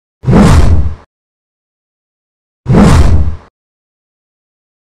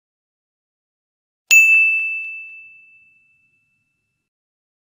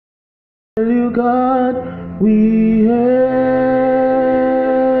you, God, we hail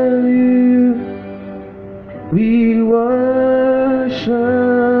you. We worship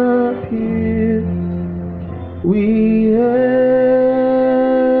you. We hail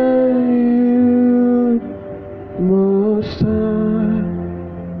you, Most High.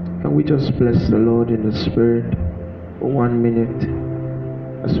 Can we just bless the Lord in the Spirit for 1 minute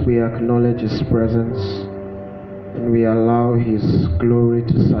as we acknowledge His presence and we allow His glory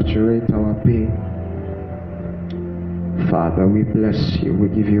to saturate our being? Father, we bless you, we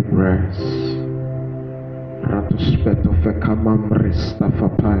give you praise.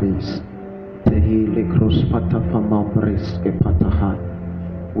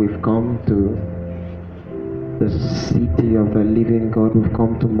 We've come to the city of the living God. We've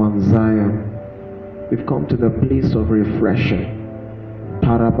come to Mount Zion. We've come to the place of refreshing.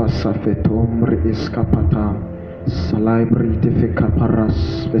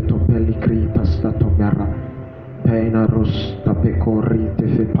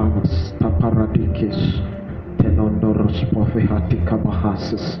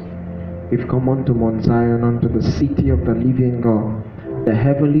 We've come unto Mount Zion, unto the city of the living God, the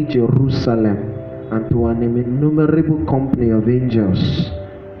heavenly Jerusalem, and to an innumerable company of angels,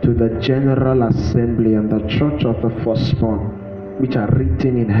 to the general assembly and the church of the firstborn, which are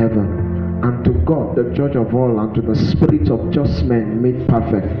written in heaven, and to God, the judge of all, and to the spirits of just men made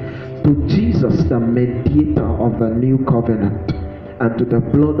perfect, to Jesus, the mediator of the new covenant, and to the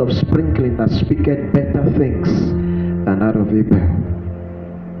blood of sprinkling that speaketh better things than that of Abel.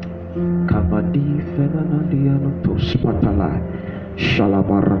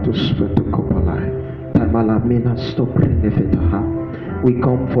 We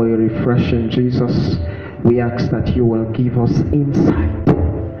come for a refreshing, Jesus. We ask that you will give us insight.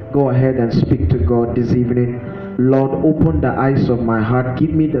 Go ahead and speak to God this evening. Lord, open the eyes of my heart.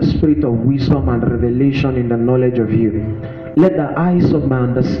 Give me the spirit of wisdom and revelation in the knowledge of you. Let the eyes of my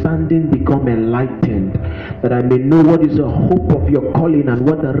understanding become enlightened, that I may know what is the hope of your calling and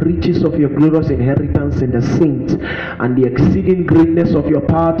what the riches of your glorious inheritance in the saints, and the exceeding greatness of your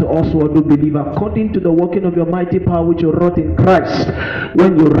power to us who do believe, according to the working of your mighty power which you wrought in Christ,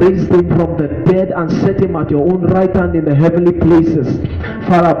 when you raised him from the dead and set him at your own right hand in the heavenly places,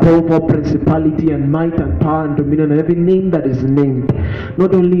 far above all principality and might and power and dominion and every name that is named,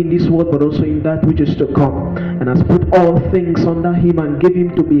 not only in this world but also in that which is to come, and has put all things under him and gave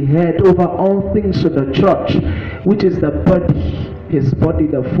him to be head over all things to the church, which is the body, his body,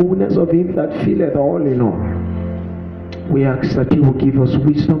 the fullness of him that filleth all in all. We ask that you will give us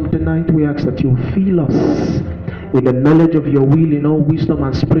wisdom tonight. We ask that you will fill us with the knowledge of your will in all wisdom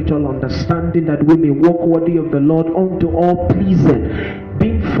and spiritual understanding, that we may walk worthy of the Lord unto all pleasing,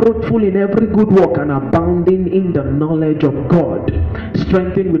 being fruitful in every good work and abounding in the knowledge of God,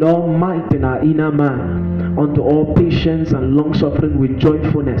 strengthened with all might in our inner man, unto all patience and long suffering with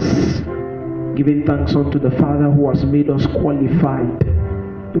joyfulness, giving thanks unto the Father who has made us qualified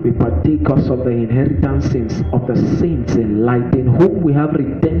to be partakers of the inheritance of the saints in light, in whom we have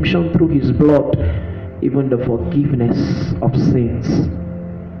redemption through his blood, even the forgiveness of sins.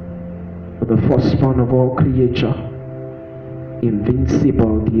 For the firstborn of all creature,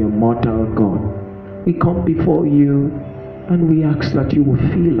 invincible, the immortal God, we come before you and we ask that you will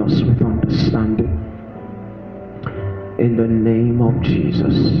fill us with understanding. In the name of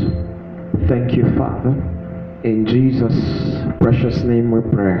Jesus. Thank you, Father. In Jesus' precious name we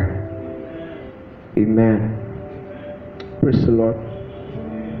pray. Amen. Praise the Lord.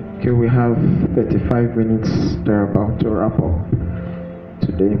 Okay, we have 35 minutes thereabout to wrap up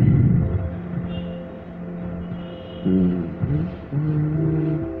today.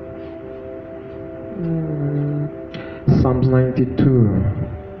 Psalms 92.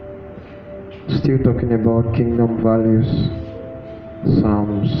 Still talking about kingdom values.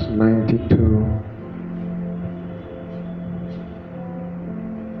 Psalms 92.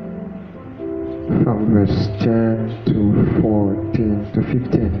 From verse 10 to 14 to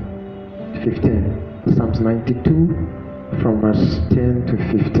 15. 15. Psalms 92 from verse 10 to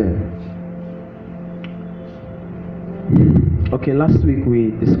 15. Okay, last week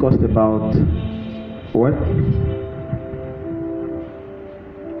we discussed about what?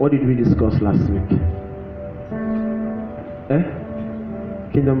 What did we discuss last week?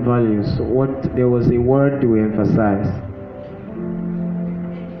 Kingdom values. What? There was a word we emphasized.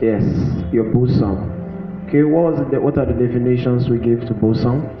 Yes, your bosom. Okay, what are the definitions we gave to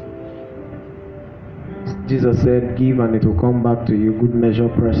bosom? Jesus said, give and it will come back to you, good measure,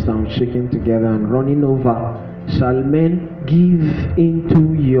 pressed down, shaken together and running over. Shall men give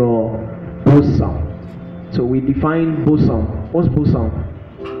into your bosom? So we define bosom. What's bosom?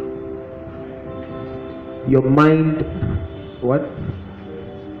 Your mind, what?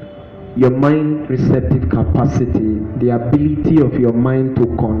 Your mind receptive capacity, the ability of your mind to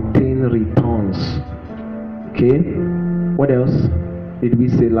contain returns. Okay? What else did we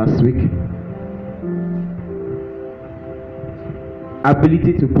say last week?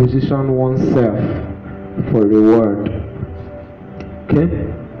 Ability to position oneself for reward. Okay?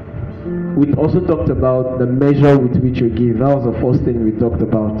 We also talked about the measure with which you give. That was the first thing we talked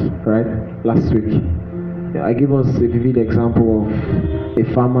about, right? Last week. Yeah, I gave us a vivid example of a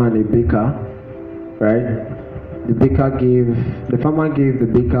farmer and a baker, right? The farmer gave the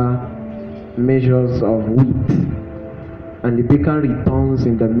baker measures of wheat, and the baker returns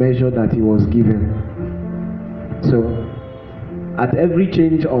in the measure that he was given. So, at every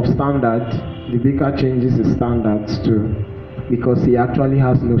change of standard, the baker changes his standards too, because he actually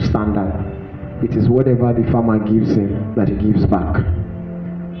has no standard. It is whatever the farmer gives him that he gives back.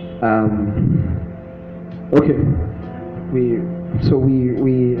 Okay, we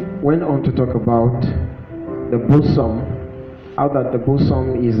went on to talk about the bosom, how that the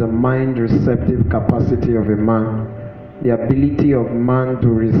bosom is a mind receptive capacity of a man, the ability of man to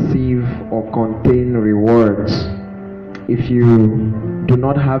receive or contain rewards. If you do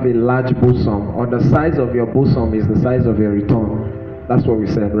not have a large bosom, or the size of your bosom is the size of your return, that's what we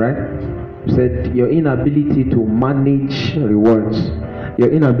said, right? We said your inability to manage rewards,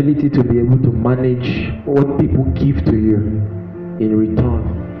 your inability to be able to manage what people give to you in return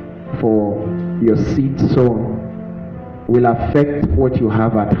for your seed sown will affect what you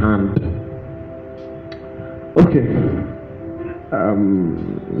have at hand. Okay. I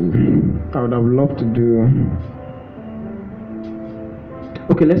would have loved to do.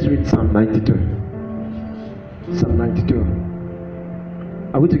 Okay, let's read Psalm 92. Psalm 92.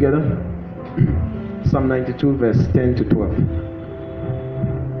 Are we together? Psalm 92, verse 10 to 12.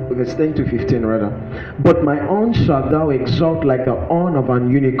 Verse 10 to 15 rather. But my horn shalt thou exalt like the horn of an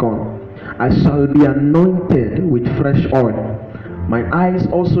unicorn. I shall be anointed with fresh oil. My eyes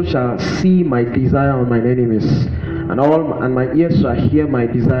also shall see my desire on mine enemies, and my ears shall hear my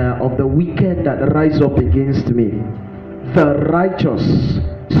desire of the wicked that rise up against me. The righteous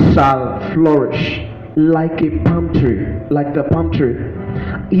shall flourish like a palm tree, like the palm tree.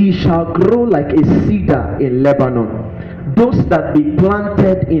 He shall grow like a cedar in Lebanon. Those that be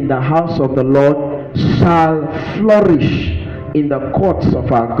planted in the house of the Lord shall flourish in the courts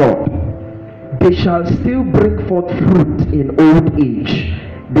of our God. They shall still bring forth fruit in old age.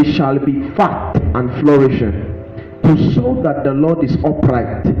 They shall be fat and flourishing. To show that the Lord is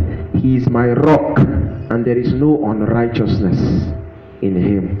upright, He is my rock, and there is no unrighteousness in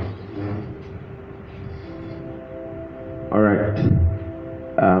Him. All right.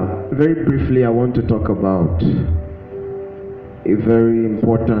 Very briefly, I want to talk about a very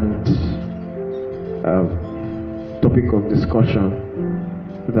important topic of discussion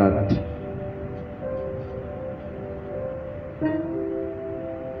that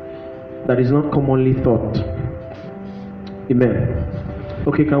is not commonly thought. Amen.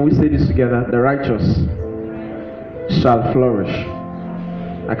 Okay, can we say this together? The righteous shall flourish.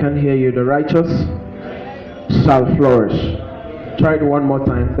 I can't hear you. The righteous shall flourish. Try it one more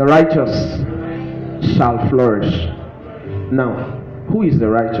time. The righteous shall flourish. Now, who is the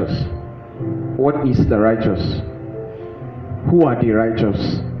righteous? What is the righteous? Who are the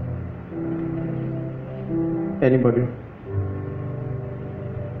righteous? Anybody?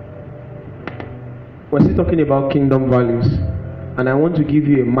 We're still talking about kingdom values, and I want to give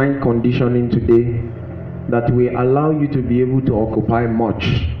you a mind conditioning today that will allow you to be able to occupy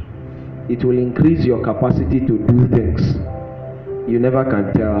much. It will increase your capacity to do things. You never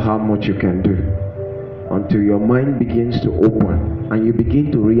can tell how much you can do until your mind begins to open and you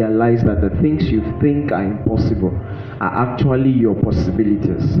begin to realize that the things you think are impossible are actually your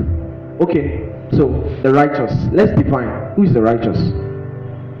possibilities. Okay, so the righteous. Let's define who is the righteous.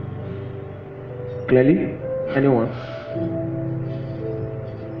 Clearly? Anyone?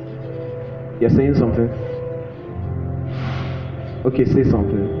 You're saying something? Okay, say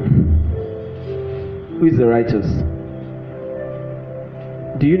something. Who is the righteous?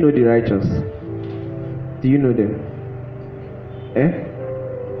 Do you know the righteous? Do you know them? Eh?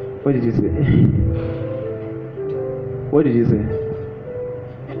 What did you say? What did you say?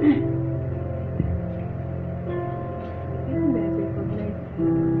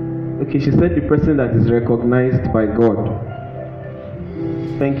 Okay, she said the person that is recognized by God.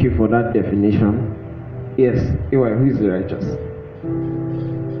 Thank you for that definition. Yes, who is the righteous?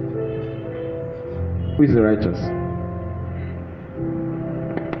 Who is the righteous?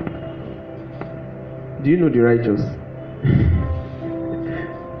 Do you know the righteous?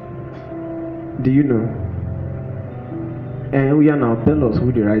 Do you know? And we are now, tell us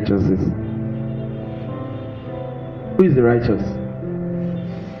who the righteous is. Who is the righteous?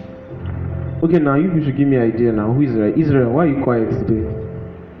 Okay, now you should give me an idea now. Who is the righteous? Israel, why are you quiet today?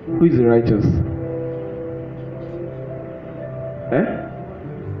 Who is the righteous?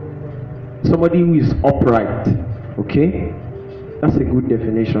 Somebody who is upright. Okay? That's a good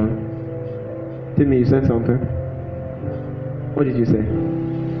definition. Tell me, you said something? What did you say?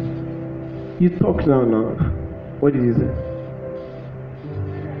 You talk now. What did you say?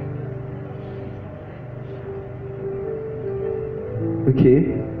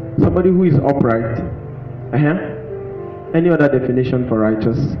 Okay. Somebody who is upright. Any other definition for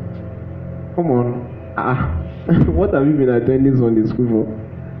righteous? Come on. What have you been attending Sunday school for?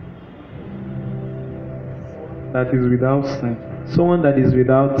 That is without sin. Someone that is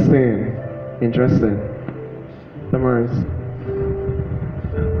without sin. Interesting. Damaris,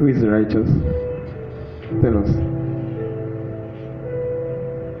 who is righteous? Tell us.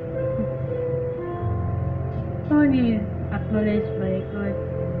 Someone is acknowledged by God.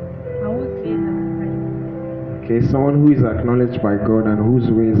 I won't say that right. Okay, someone who is acknowledged by God and whose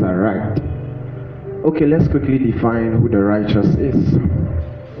ways are right. Okay, let's quickly define who the righteous is.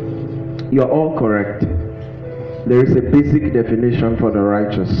 You're all correct. There is a basic definition for the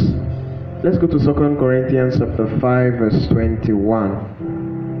righteous. Let's go to 2 Corinthians chapter 5 verse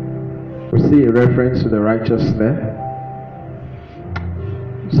 21. We see a reference to the righteous there.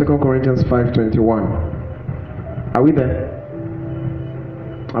 2 Corinthians 5:21. Are we there?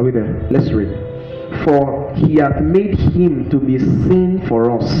 Are we there? Let's read. For he hath made him to be sin for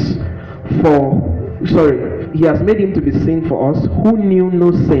us. He has made him to be sin for us who knew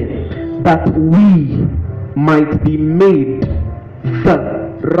no sin, that we might be made the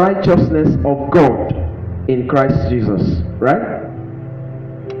righteousness of God in Christ Jesus. Right?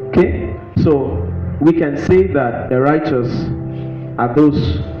 Okay? So we can say that the righteous are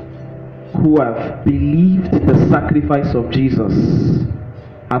those who have believed the sacrifice of Jesus,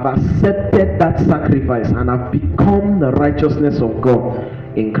 have accepted that sacrifice, and have become the righteousness of God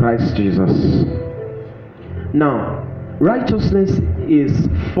in Christ Jesus. Now, righteousness is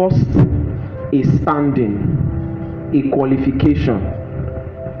first a standing, a qualification,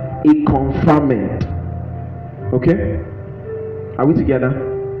 a conferment. Okay? Are we together?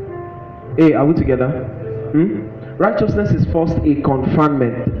 Hey, are we together? Righteousness is first a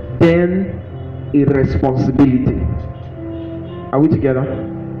conferment, then a responsibility. Are we together?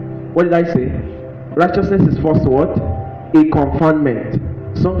 What did I say? Righteousness is first what? A conferment.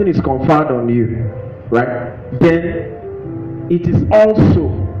 Something is conferred on you, right? Then it is also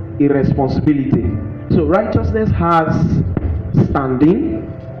a responsibility. So righteousness has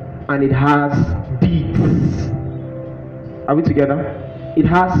standing and it has deeds. Are we together? It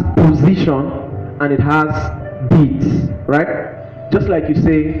has position and it has deeds, right? Just like you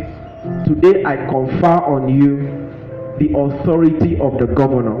say, today I confer on you the authority of the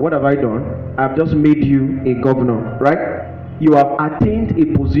governor. What have I done? I've just made you a governor, right? You have attained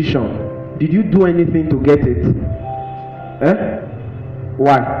a position. Did you do anything to get it?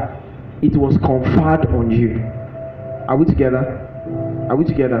 Why? It was conferred on you. Are we together? Are we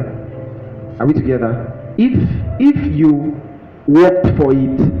together? Are we together? If you worked for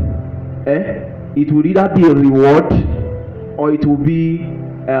it, it would either be a reward or it will be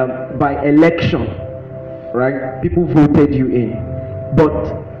by election, right? People voted you in,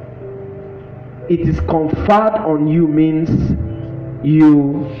 but it is conferred on you means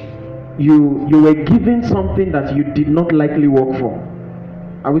you were given something that you did not likely work for.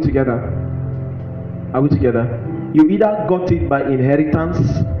 Are we together? Are we together? You either got it by inheritance,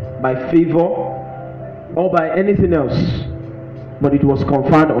 by favor, or by anything else, but it was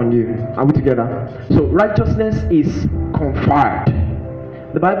conferred on you. Are we together? So righteousness is conferred.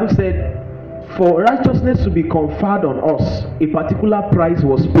 The Bible said, for righteousness to be conferred on us, a particular price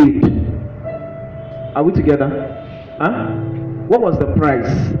was paid. Are we together? What was the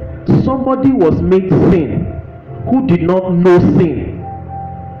price? Somebody was made sin who did not know sin,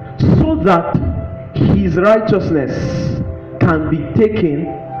 so that his righteousness can be taken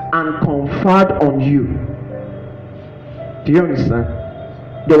and conferred on you. Do you understand?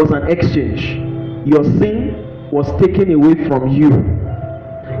 There was an exchange. Your sin was taken away from you.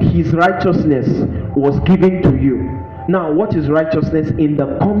 His righteousness was given to you. Now, what is righteousness in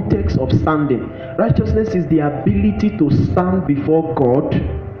the context of standing? Righteousness is the ability to stand before God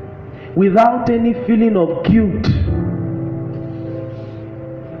without any feeling of guilt.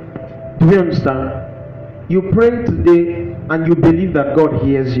 Do you understand? You pray today and you believe that God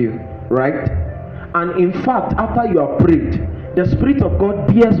hears you, right? And in fact, after you have prayed, the Spirit of God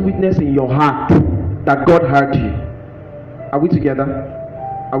bears witness in your heart that God heard you. Are we together?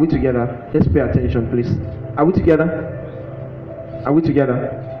 Are we together? Let's pay attention, please. Are we together? Are we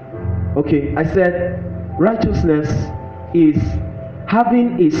together? Okay, I said righteousness is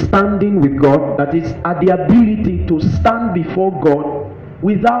having a standing with God, that is, the ability to stand before God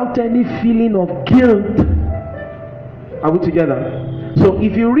without any feeling of guilt. Are we together? So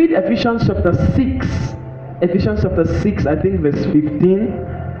if you read Ephesians chapter 6, I think verse 15,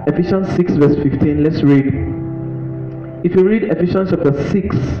 Ephesians 6 verse 15, let's read. If you read Ephesians chapter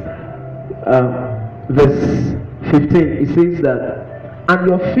 6 verse 15, it says that, and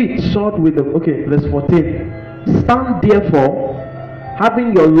your feet shod with the, verse 14, stand therefore,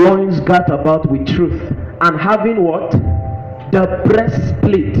 having your loins girt about with truth, and having what? The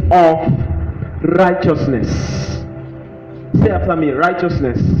breastplate of righteousness. Say after me,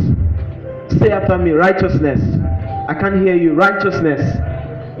 righteousness. Say after me, righteousness. I can't hear you. Righteousness.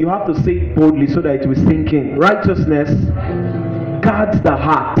 You have to say it boldly so that it will sink in. Righteousness guards the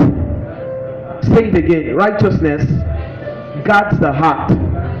heart. Say it again. Righteousness guards the heart.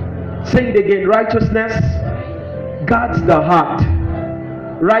 Say it again. Righteousness guards the heart.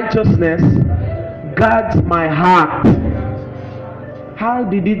 Righteousness guards my heart. How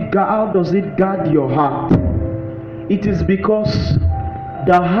does it guard your heart? It is because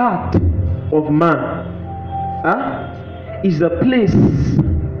the heart of man is a place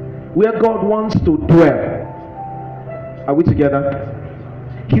where God wants to dwell. Are we together?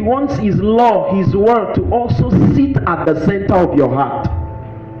 He wants his law, his word to also sit at the center of your heart.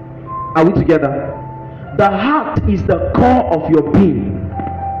 Are we together? The heart is the core of your being.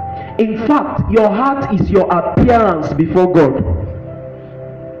 In fact, your heart is your appearance before God.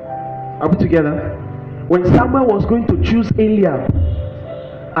 Are we together? When Samuel was going to choose Eliab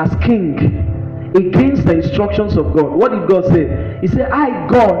as king against the instructions of God, what did God say? He said, I,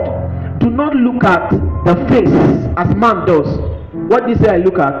 God, do not look at the face as man does. What did he say I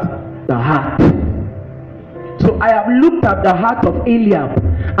look at? The heart. So I have looked at the heart of Eliab,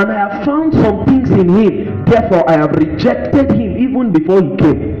 and I have found some things in him. Therefore, I have rejected him even before he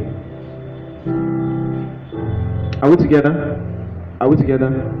came. Are we together? Are we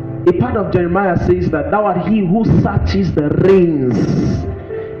together? A part of Jeremiah says that thou art he who searches the reins.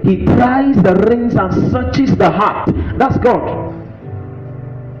 He tries the reins and searches the heart. That's God.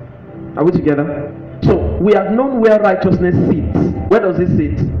 Are we together? So we have known where righteousness sits. Where does it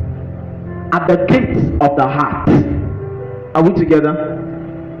sit? At the gates of the heart. Are we together?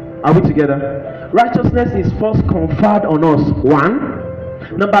 Are we together? Righteousness is first conferred on us.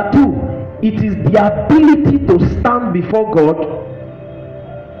 1. Number 2, it is the ability to stand before God,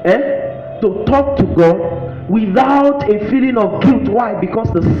 to talk to God without a feeling of guilt. Why?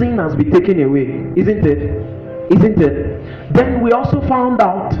 Because the sin has been taken away. Isn't it? Isn't it? Then we also found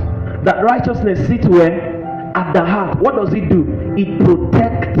out that righteousness sits where? At the heart. What does it do? It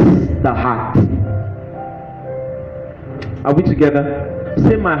protects the heart. Are we together?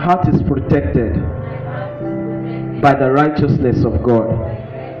 Say, my heart is protected by the righteousness of God.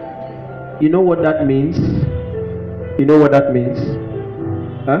 You know what that means? You know what that means?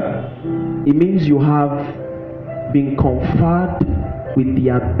 It means you have been conferred with the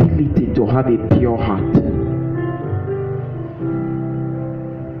ability to have a pure heart.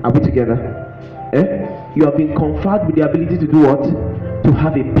 Are we together? You have been conferred with the ability to do what? To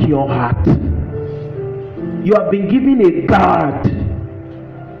have a pure heart. You have been given a guard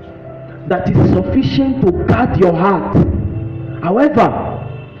that is sufficient to guard your heart. However,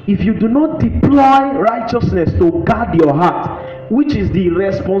 if you do not deploy righteousness to guard your heart, which is the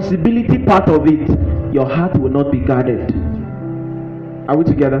responsibility part of it, your heart will not be guarded. Are we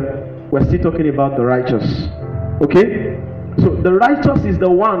together? We're still talking about the righteous. Okay? So the righteous is the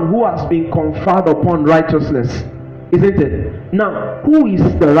one who has been conferred upon righteousness. Isn't it? Now, who is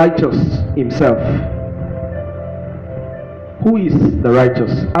the righteous himself? Who is the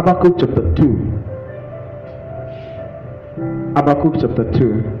righteous? Habakkuk chapter 2. Habakkuk chapter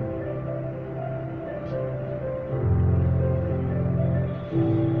 2.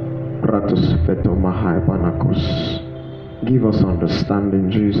 Give us understanding,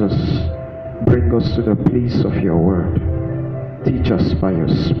 Jesus. Bring us to the place of your word. Teach us by your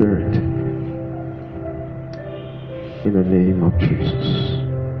spirit. In the name of Jesus.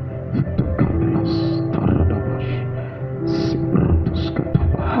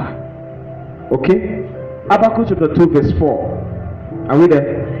 Okay? Habakkuk chapter 2 verse 4. Are we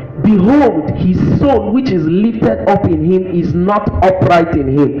there? Behold, his soul which is lifted up in him is not upright in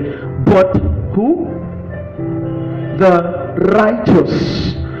him, but who? The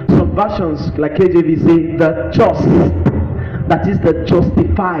righteous. Some versions like KJV say the just, that is the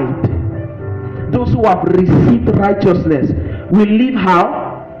justified. those who have received righteousness will live how?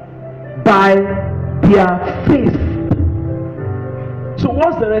 By their faith. So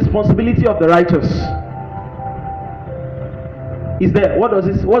what's the responsibility of the righteous?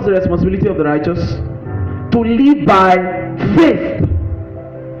 What's the responsibility of the righteous? To live by faith.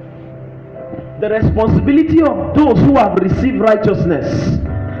 The responsibility of those who have received righteousness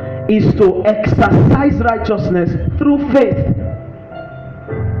is to exercise righteousness through faith.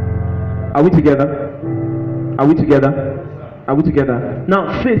 Are we together? Are we together? Are we together?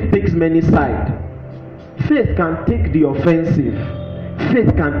 Now, faith takes many sides. Faith can take the offensive.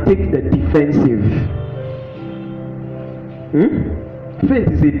 Faith can take the defensive. Faith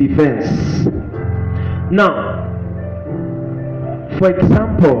is a defense. Now, for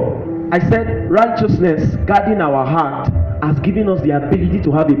example, I said righteousness guarding our heart has given us the ability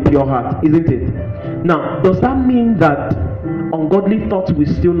to have a pure heart, isn't it? Now, does that mean that ungodly thoughts will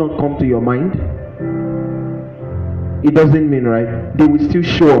still not come to your mind? It doesn't mean, right? They will still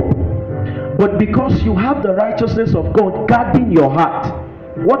show up. But because you have the righteousness of God guarding your heart,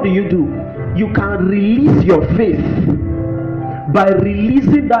 what do? You can release your faith by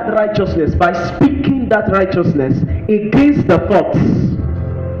releasing that righteousness, by speaking that righteousness against the thoughts.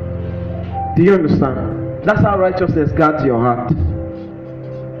 Do you understand? That's how righteousness guards your heart.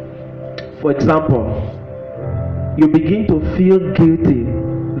 For example, you begin to feel guilty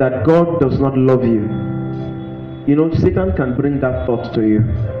that God does not love you. You know, Satan can bring that thought to you.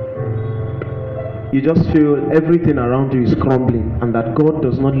 You just feel everything around you is crumbling and that God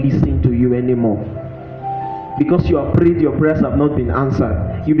does not listen to you anymore. Because you are prayed, your prayers have not been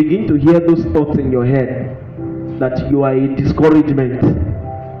answered. You begin to hear those thoughts in your head that you are a discouragement.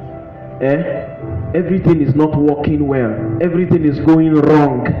 Everything is not working well. Everything is going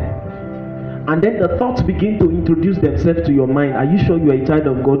wrong. And then the thoughts begin to introduce themselves to your mind. Are you sure you are a child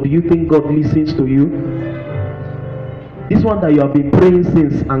of God? Do you think God listens to you? This one that you have been praying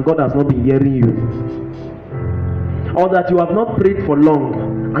since and God has not been hearing you. Or that you have not prayed for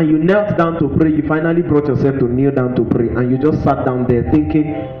long and you knelt down to pray. You finally brought yourself to kneel down to pray and you just sat down there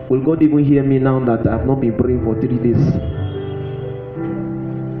thinking, will God even hear me now that I have not been praying for 3 days?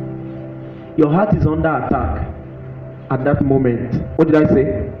 Your heart is under attack at that moment. What did I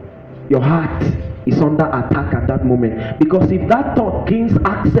say? Your heart is under attack at that moment. Because if that thought gains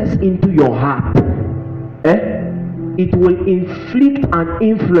access into your heart, it will inflict an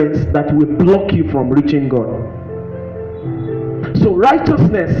influence that will block you from reaching God. So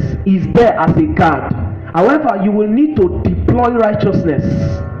righteousness is there as a guard. However, you will need to deploy righteousness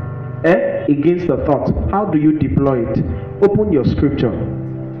against the thought. How do you deploy it? Open your scripture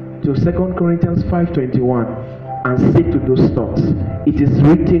to 2 Corinthians 5:21 and say to those thoughts, it is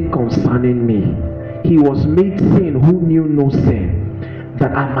written concerning me, he was made sin who knew no sin,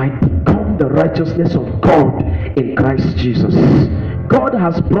 that I might become the righteousness of God in Christ Jesus. God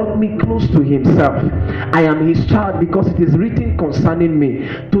has brought me close to himself. I am his child because it is written concerning me.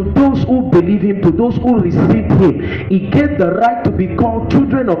 To those who believe him, to those who receive him, he gave the right to be called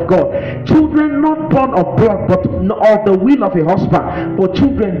children of God. Children not born of blood, but of the will of a husband, but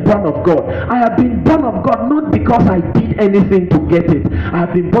children born of God. I have been born of God not because I did anything to get it. I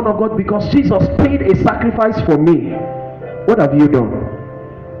have been born of God because Jesus paid a sacrifice for me. What have you done?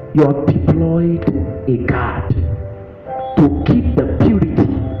 You have deployed a guard to keep the purity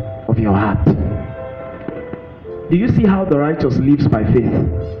of your heart. Do you see how the righteous lives by faith?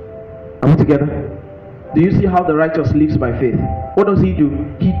 Are we together? Do you see how the righteous lives by faith? What does he do?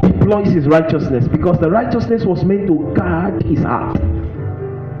 He deploys his righteousness because the righteousness was meant to guard his heart.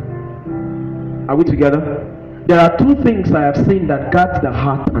 Are we together? There are 2 things I have seen that guard the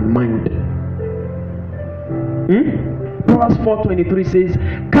heart and mind. Proverbs 4:23 says,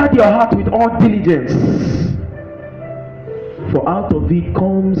 guard your heart with all diligence, for out of it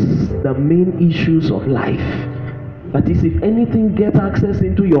comes the main issues of life. That is, if anything gets access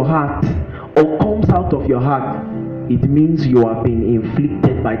into your heart or comes out of your heart, it means you are being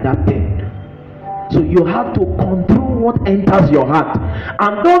inflicted by that thing. So you have to control what enters your heart.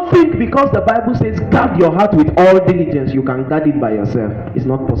 And don't think because the Bible says guard your heart with all diligence, you can guard it by yourself. It's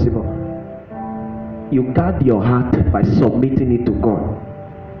not possible. You guard your heart by submitting it to God.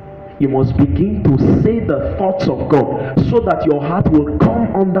 You must begin to say the thoughts of God so that your heart will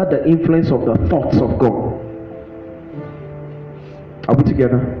come under the influence of the thoughts of God. Are we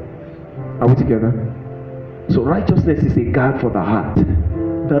together? Are we together? So righteousness is a guard for the heart.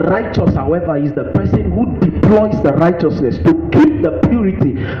 The righteous, however, is the person who deploys the righteousness to keep the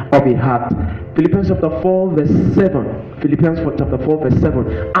purity of a heart. Philippians chapter 4 verse 7. Philippians chapter 4 verse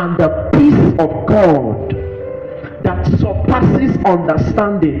 7. And the peace of God that surpasses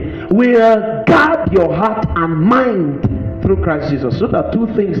understanding will guard your heart and mind through Christ Jesus. So there are two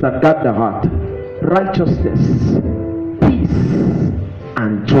things that guard the heart: righteousness, peace,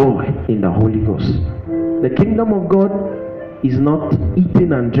 and joy in the Holy Ghost. The kingdom of God is not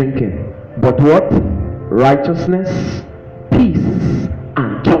eating and drinking, but what? Righteousness, peace,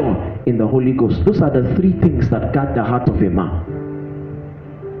 and joy in the Holy Ghost. Those are the three things that guard the heart of a man.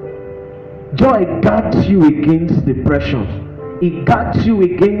 Joy guards you against depression. It guards you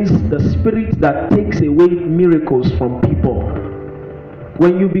against the spirit that takes away miracles from people.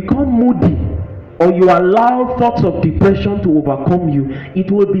 When you become moody, or you allow thoughts of depression to overcome you, it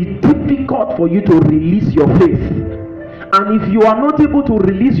will be difficult for you to release your faith. And if you are not able to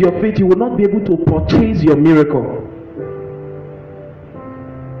release your faith, you will not be able to purchase your miracle.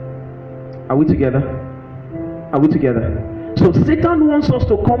 Are we together? Are we together? So Satan wants us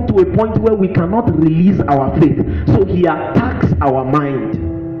to come to a point where we cannot release our faith. So he attacks our mind.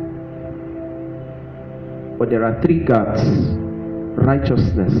 But there are three guards: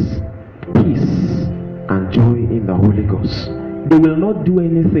 righteousness, peace, and joy in the Holy Ghost. They will not do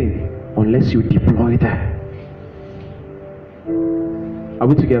anything unless you deploy them. Are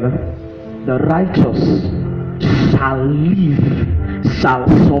we together? The righteous shall live, shall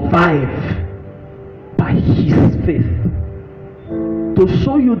survive by his faith. To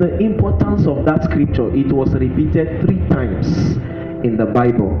show you the importance of that scripture, it was repeated 3 times in the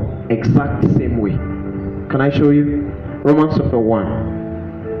Bible, exact same way. Can I show you? Romans chapter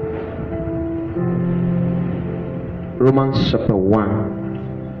 1. Romans chapter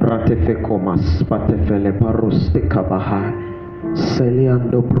 1. Ratefekomas patefele paroste kabaha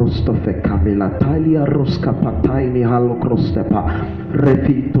Seliando prostofe kamila talia roska pataini halo krostepa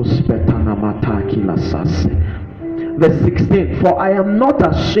refitos petana mataki lasase. Verse 16, for I am not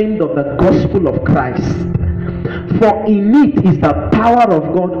ashamed of the gospel of Christ, for in it is the power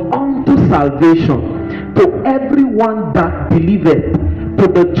of God unto salvation to everyone that believeth, to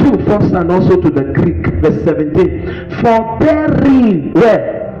the Jew first and also to the Greek. Verse 17, for therein,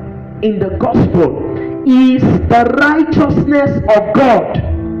 where? In the gospel, is the righteousness of God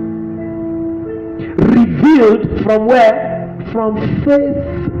revealed from where? From faith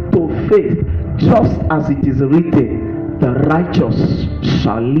to faith. Just as it is written, the righteous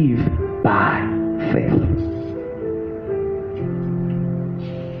shall live by faith.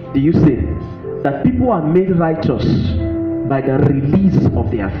 Do you see that people are made righteous by the release of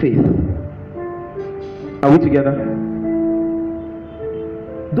their faith? Are we together?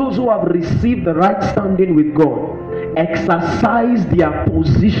 Those who have received the right standing with God exercise their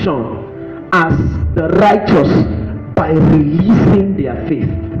position as the righteous by releasing their faith.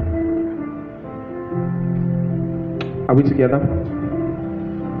 Are we together?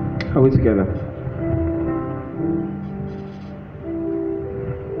 Are we together?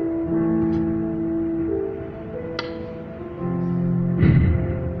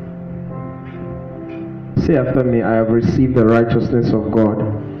 Say after me, I have received the righteousness of God,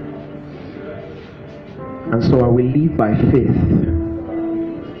 and so I will live by faith.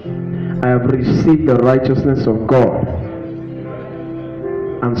 I have received the righteousness of God,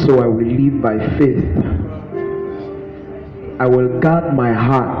 and so I will live by faith. I will guard my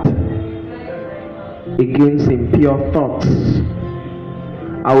heart against impure thoughts.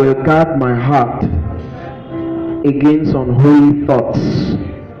 I will guard my heart against unholy thoughts.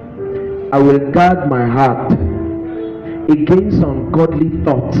 I will guard my heart against ungodly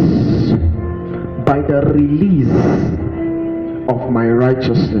thoughts by the release of my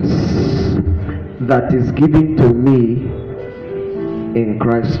righteousness that is given to me in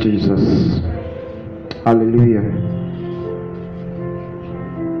Christ Jesus. Hallelujah.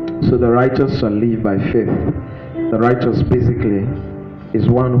 So the righteous shall live by faith. The righteous basically is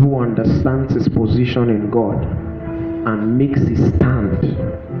one who understands his position in God and makes his stand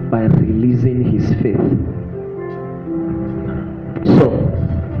by releasing his faith. So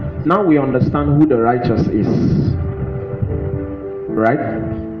now we understand who the righteous is. Right?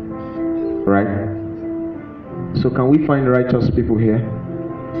 Right? So can we find righteous people here?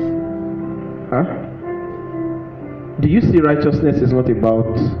 Huh? Do you see righteousness is not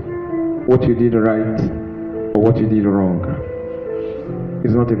about what you did right or what you did wrong?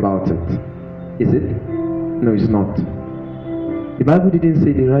 It's not about it. Is it? No, it's not. The Bible didn't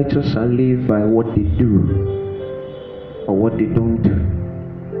say the righteous shall live by what they do or what they don't do.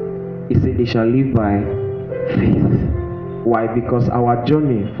 It said they shall live by faith. Why? Because our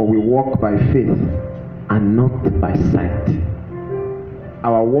journey, for we walk by faith and not by sight.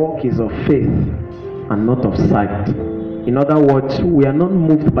 Our walk is of faith and not of sight. In other words, we are not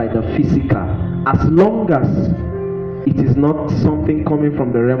moved by the physical. As long as it is not something coming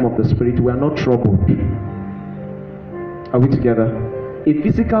from the realm of the spirit, we are not troubled. Are we together? A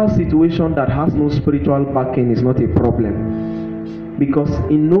physical situation that has no spiritual backing is not a problem, because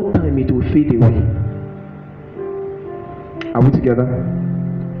in no time it will fade away. Are we together?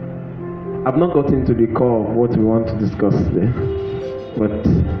 I've not got into the core of what we want to discuss today, but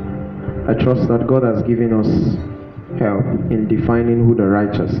I trust that God has given us help in defining who the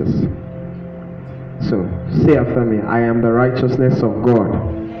righteous is. So, say after me, I am the righteousness of God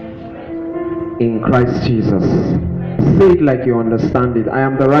in Christ Jesus. Say it like you understand it. I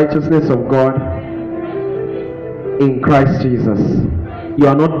am the righteousness of God in Christ Jesus. You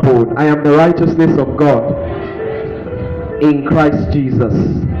are not bold. I am the righteousness of God in Christ Jesus.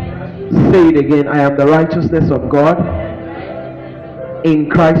 Say it again. I am the righteousness of God in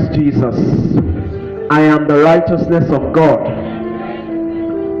Christ Jesus. I am the righteousness of God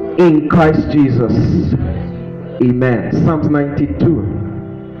in Christ Jesus. Amen. Psalms 92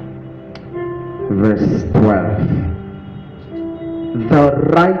 verse 12. The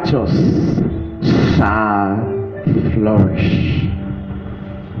righteous shall flourish.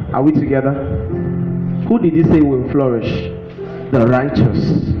 Are we together? Who did he say will flourish? The righteous.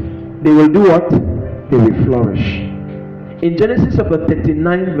 They will do what? They will flourish. In Genesis chapter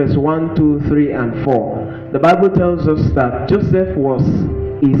 39 verse 1, 2, 3 and 4, the Bible tells us that Joseph was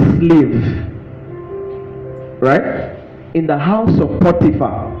a slave, right, in the house of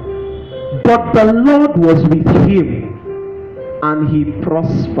Potiphar, but the Lord was with him and he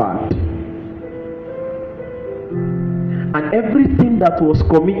prospered, and everything that was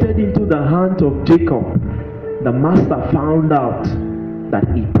committed into the hand of Jacob, the master found out that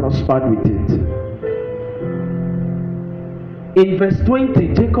he prospered with it. In verse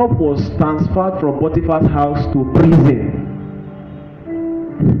 20, Jacob was transferred from Potiphar's house to prison,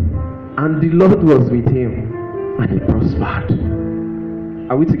 and the Lord was with him and he prospered.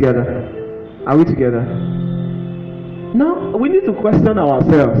 Are we together? Are we together? Now we need to question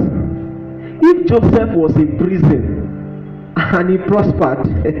ourselves. If Joseph was in prison and he prospered,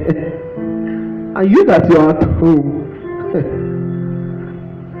 and you that you are at home,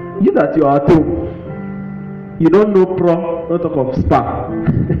 you that you are at home, you don't know don't talk of spa.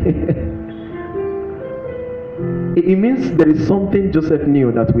 It means there is something Joseph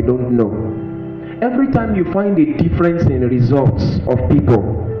knew that we don't know. Every time you find a difference in results of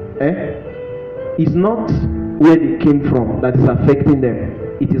people, it's not where they came from that is affecting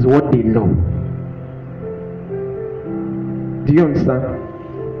them. It is what they know. Do you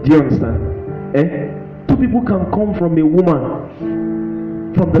understand? Do you understand? Two people can come from a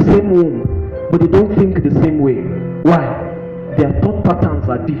woman, from the same womb, but they don't think the same way. Why? Their thought patterns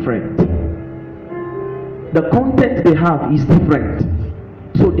are different. The content they have is different.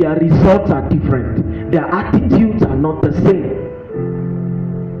 So their results are different. Their attitudes are not the same.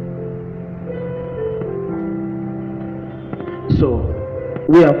 So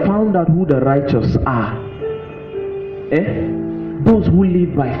we have found out who the righteous are. Those who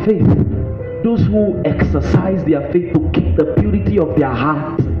live by faith. Those who exercise their faith to keep the purity of their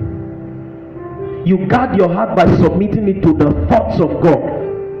heart. You guard your heart by submitting it to the thoughts of God.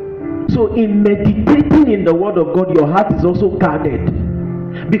 So in meditating in the word of God, your heart is also guarded.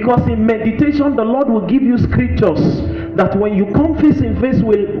 Because in meditation, the Lord will give you scriptures that when you come face to face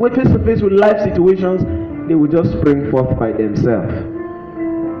with life situations, they will just spring forth by themselves.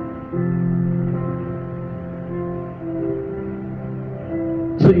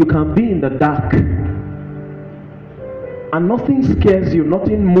 So you can be in the dark and nothing scares you,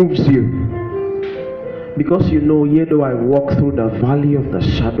 nothing moves you. Because you know, yea though I walk through the valley of the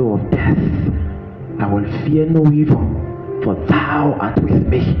shadow of death, I will fear no evil, for thou art with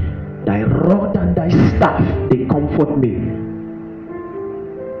me. Thy rod and thy staff, they comfort me.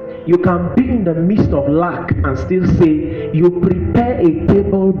 You can be in the midst of lack and still say, you prepare a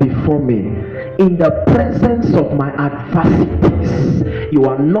table before me in the presence of my adversities. You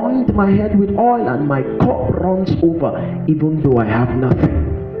anoint my head with oil and my cup runs over, even though I have nothing.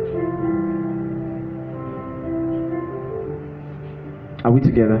 Are we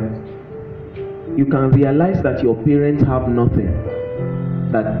together? You can realize that your parents have nothing.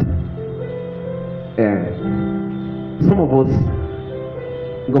 That some of us,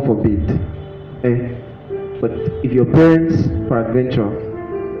 God forbid, but if your parents, peradventure,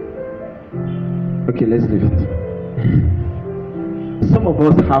 okay, let's leave it. Some of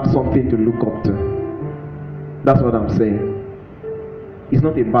us have something to look up to. That's what I'm saying. It's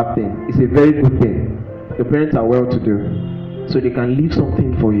not a bad thing. It's a very good thing. Your parents are well to do, so they can leave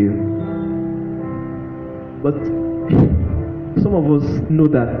something for you. But some of us know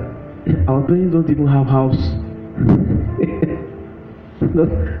that our parents don't even have house.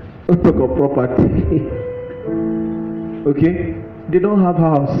 Don't talk of property. Okay? They don't have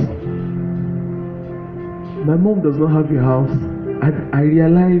house. My mom does not have a house. I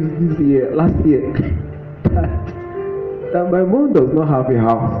realized last year, that my mom does not have a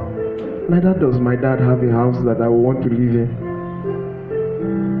house. Neither does my dad have a house that I want to live in.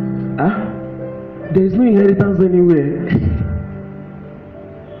 There is no inheritance anywhere.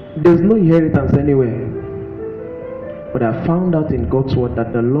 There's no inheritance anywhere. But I found out in God's word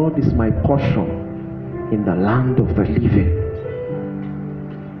that the Lord is my portion in the land of the living.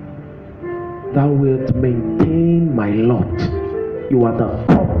 Thou wilt maintain my lot. You are the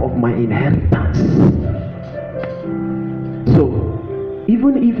cup of my inheritance. So,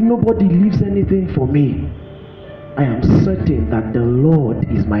 even if nobody leaves anything for me, I am certain that the Lord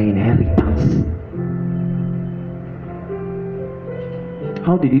is my inheritance.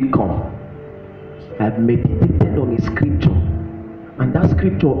 How did it come? I have meditated on a scripture, and that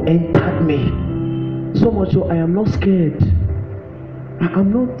scripture entered me. So much so I am not scared.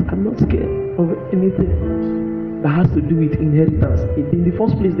 I'm not scared of anything that has to do with inheritance. In the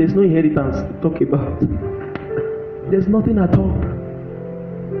first place, there's no inheritance to talk about. There's nothing at all.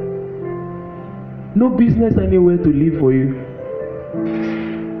 No business anywhere to live for you.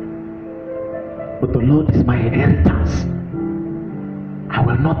 But the Lord is my inheritance. I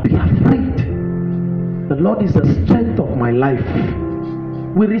will not be afraid. The Lord is the strength of my life.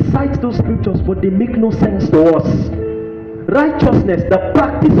 We recite those scriptures, but they make no sense to us. Righteousness, the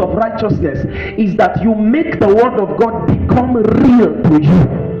practice of righteousness, is that you make the word of God become real to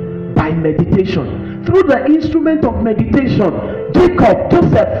you by meditation. Through the instrument of meditation,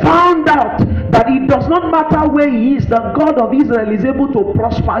 Joseph found out that it does not matter where he is, the God of Israel is able to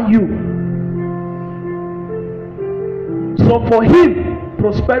prosper you. So for him,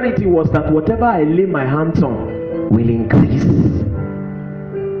 prosperity was that whatever I lay my hands on will increase.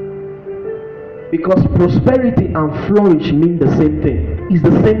 Because prosperity and flourish mean the same thing. It's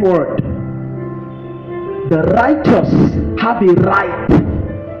the same word. The righteous have a right.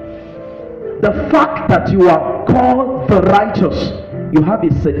 The fact that you are called the righteous, you have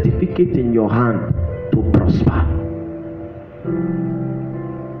a certificate in your hand to prosper.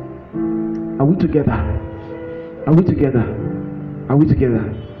 Are we together? Are we together? Are we together?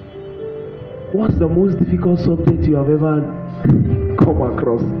 What's the most difficult subject you have ever come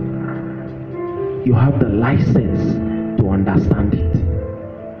across? You have the license to understand it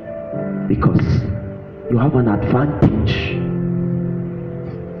because you have an advantage.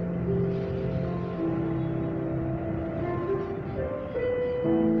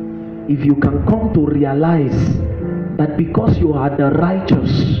 If you can come to realize that because you are the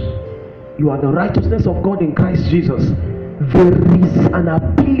righteous, you are the righteousness of God in Christ Jesus, there is an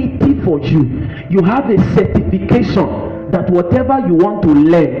ability for you. You have a certification that whatever you want to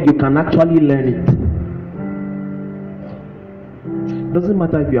learn, you can actually learn it. Doesn't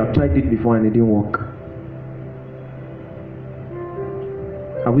matter if you have tried it before and it didn't work.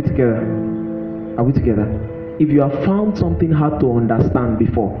 Are we together? Are we together? If you have found something hard to understand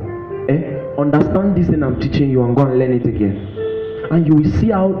before, understand this thing I'm teaching you and go and learn it again, and you will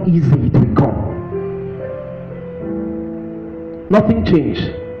see how easy it will come. Nothing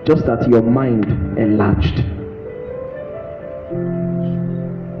changed, just that your mind enlarged.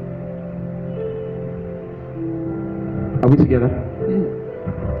 Are we together?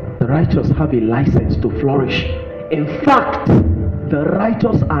 The righteous have a license to flourish. In fact, the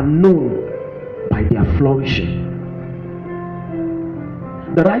righteous are known by their flourishing.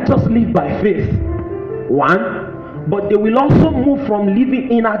 The righteous live by faith, one, but they will also move from living,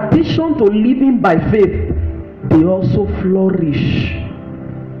 in addition to living by faith, they also flourish.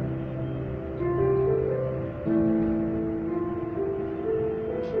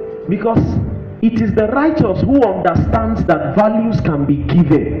 Because it is the righteous who understands that values can be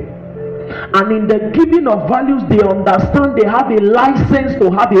given. And in the giving of values, they understand they have a license to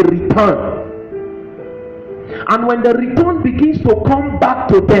have a return. And when the return begins to come back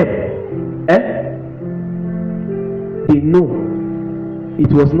to them, they know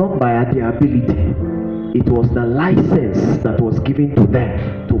it was not by their ability. It was the license that was given to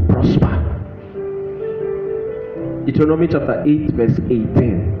them to prosper. Deuteronomy chapter 8 verse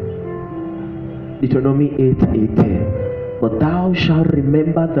 18. Deuteronomy 8:18. But thou shalt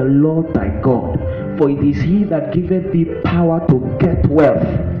remember the Lord thy God, for it is he that giveth thee power to get wealth,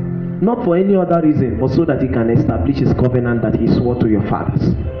 not for any other reason, but so that he can establish his covenant that he swore to your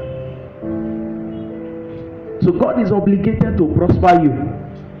fathers. So God is obligated to prosper you,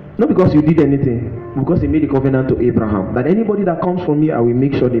 not because you did anything. Because he made a covenant to Abraham that anybody that comes from me, I will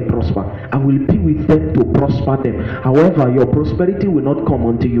make sure they prosper. I will be with them to prosper them. However, your prosperity will not come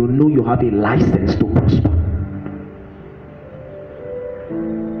until you know you have a license to prosper.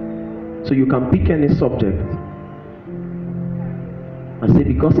 So you can pick any subject and say,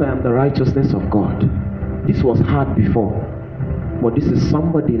 because I am the righteousness of God. This was hard before, but this is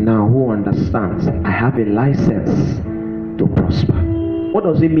somebody now who understands I have a license to prosper. What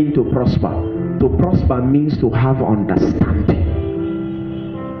does it mean to prosper? To prosper means to have understanding.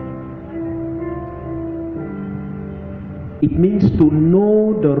 It means to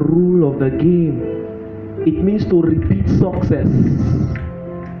know the rule of the game. It means to repeat success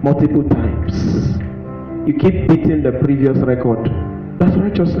multiple times. You keep beating the previous record. That's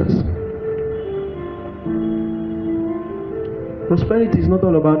righteousness. Prosperity is not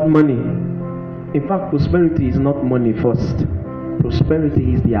all about money. In fact, prosperity is not money first.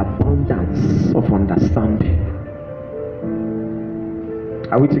 Prosperity is the abundance of understanding.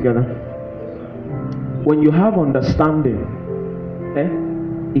 Are we together? When you have understanding,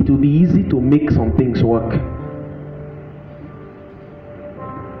 it will be easy to make some things work.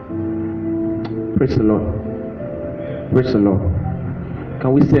 Praise the Lord. Praise the Lord.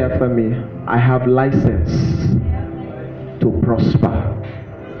 Can we say after me, I have license to prosper.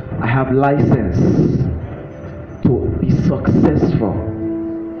 I have license to be successful.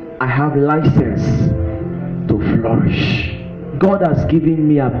 I have license to flourish. God has given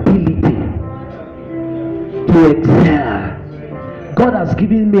me ability to excel. God has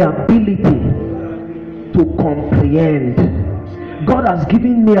given me ability to comprehend. God has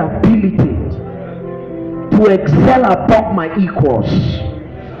given me ability to excel above my equals.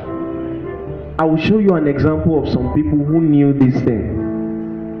 I will show you an example of some people who knew this thing.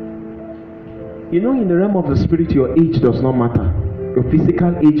 You know, in the realm of the spirit, your age does not matter. Your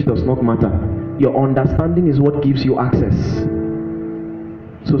physical age does not matter. Your understanding is what gives you access.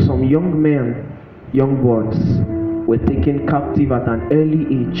 So some young men, young boys, were taken captive at an early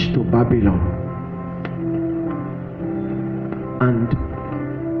age to Babylon. And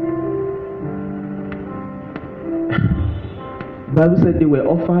the Bible said they were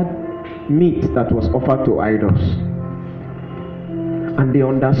offered meat that was offered to idols. And they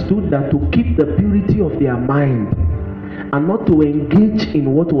understood that to keep the purity of their mind and not to engage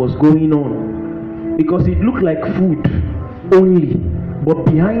in what was going on, because it looked like food only, but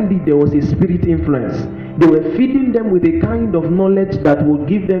behind it there was a spirit influence. They were feeding them with a kind of knowledge that will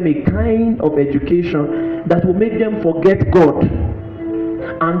give them a kind of education that will make them forget God.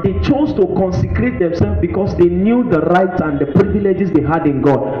 And they chose to consecrate themselves because they knew the rights and the privileges they had in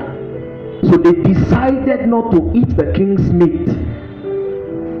God. So they decided not to eat the king's meat.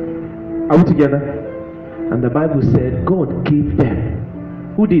 Are we together? And the Bible said God gave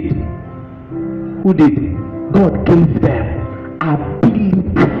them. Who did? Who did? God gave them ability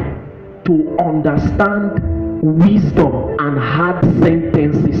to understand wisdom and hard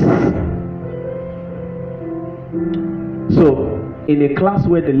sentences. So, in a class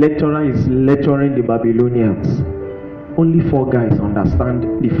where the lecturer is lecturing the Babylonians, only 4 guys understand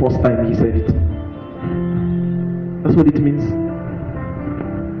the first time he said it. That's what it means.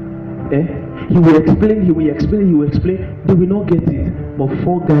 He will explain, he will explain, he will explain. They will not get it. But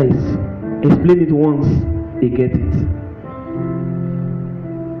 4 guys explain it once, they get it.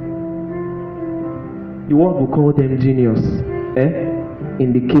 The world will call them genius.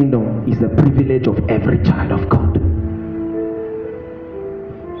 In the kingdom is the privilege of every child of God.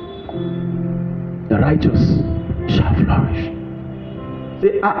 The righteous shall flourish.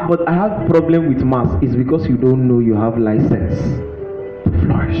 Say, but I have a problem with maths. It's because you don't know you have license to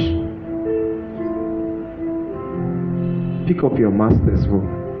flourish. Pick up your master's book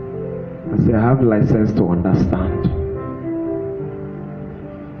and say, I have license to understand.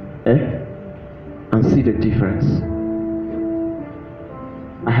 And see the difference.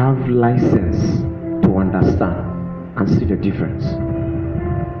 I have license to understand and see the difference.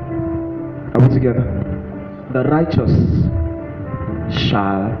 Are we together? The righteous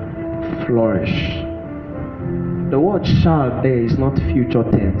shall flourish. The word shall there is not future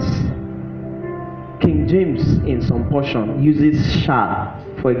tense. King James in some portion uses shall.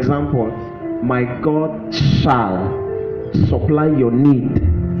 For example, my God shall supply your need.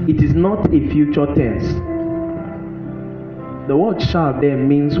 It is not a future tense. The word shall there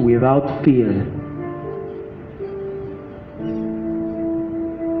means without fail.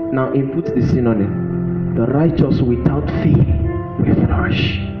 Now input the synonym. The righteous without fail will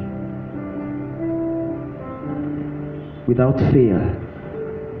flourish. Without fail.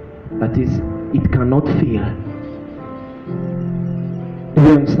 That is, it cannot fail. Do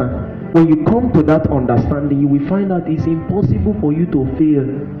you understand? When you come to that understanding, you will find out it's impossible for you to fail.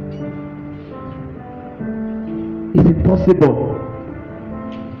 It's impossible.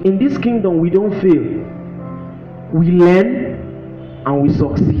 In this kingdom, we don't fail. We learn and we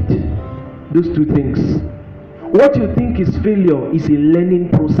succeed. Those two things. What you think is failure is a learning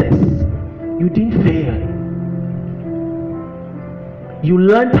process. You didn't fail. You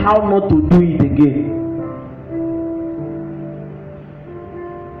learned how not to do it again.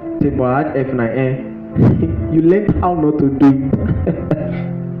 You learned how not to do it.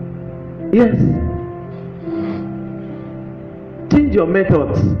 Yes. Change your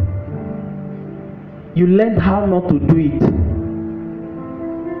methods. You learned how not to do it.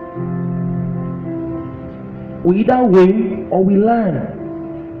 We either win or we learn.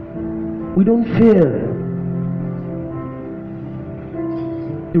 We don't fail.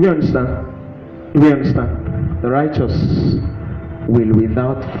 Do we understand? Do we understand? The righteous will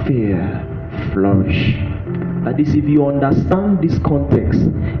without fear flourish. That is, if you understand this context,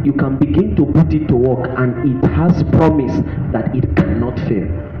 you can begin to put it to work, and it has promise that it cannot fail.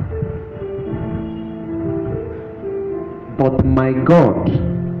 But my God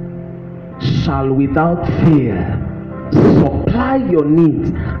shall without fear supply your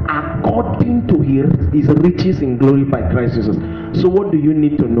needs according to his riches in glory by Christ Jesus. So what do you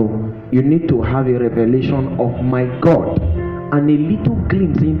need to know? You need to have a revelation of my God and a little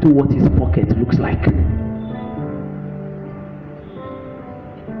glimpse into what his pocket looks like.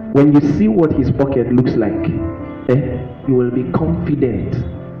 When you see what his pocket looks like, you will be confident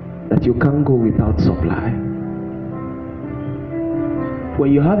that you can't go without supply.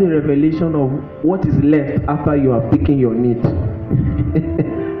 When you have a revelation of what is left after you have taken your need,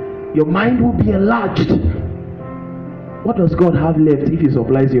 your mind will be enlarged. What does God have left if he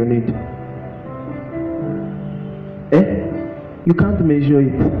supplies your need? You can't measure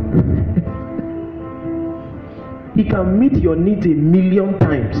it. He can meet your needs 1,000,000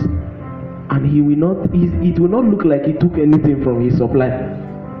 times, and he will not. It will not look like he took anything from his supply.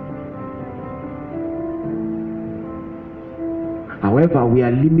 However, we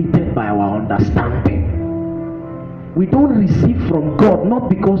are limited by our understanding. We don't receive from God not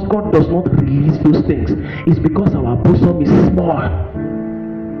because God does not release those things. It's because our bosom is small.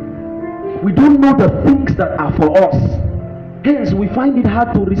 We don't know the things that are for us. Hence, we find it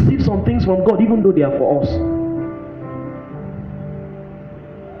hard to receive some things from God, even though they are for us.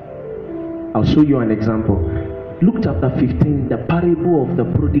 I'll show you an example. Luke chapter 15, the parable of the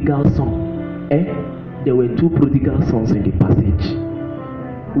prodigal son. There were 2 prodigal sons in the passage.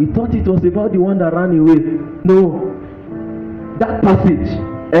 We thought it was about the one that ran away. No. That passage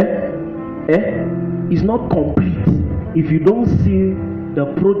is not complete if you don't see the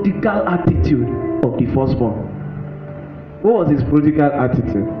prodigal attitude of the firstborn. What was his prodigal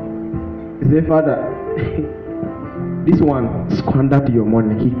attitude? He said, Father, this one squandered your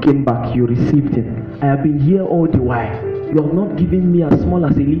money. He came back, you received him. I have been here all the while. You have not given me as small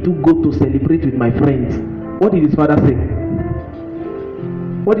as a little goat to celebrate with my friends. What did his father say?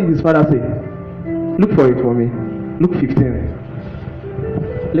 What did his father say? Look for it for me. Luke 15.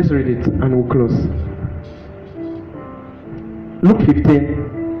 Let's read it and we'll close. Luke 15.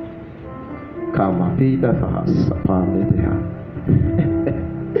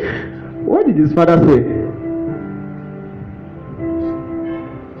 What did his father say?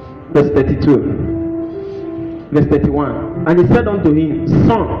 Verse 32. Verse 31. And he said unto him,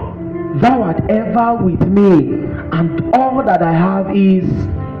 Son, thou art ever with me, and all that I have is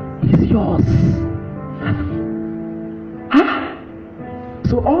yours.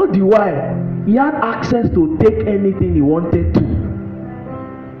 So all the while, he had access to take anything he wanted to.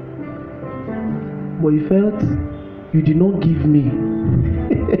 But he felt, you did not give me.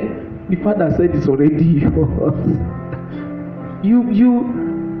 The father said, it's already yours.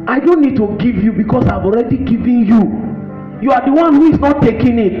 I don't need to give you because I've already given you. You are the one who is not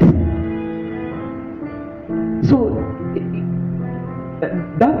taking it. So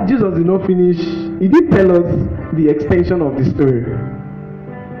that Jesus did not finish. He did tell us the extension of the story.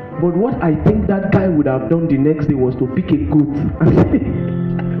 But what I think that guy would have done the next day was to pick a goat and say,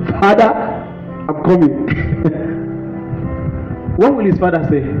 Father, I'm coming. What will his father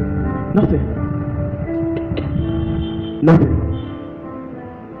say? Nothing. Nothing.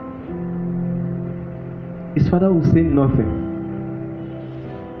 His father will say nothing.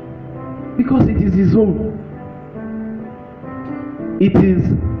 Because it is his own. It is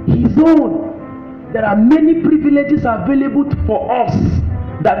his own. There are many privileges available for us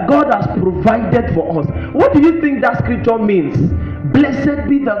that God has provided for us. What do you think that scripture means? Blessed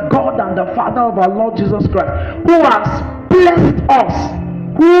be the God and the Father of our Lord Jesus Christ, who has blessed us,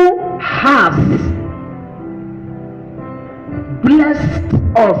 who has blessed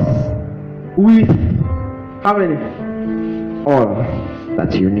us with how many? All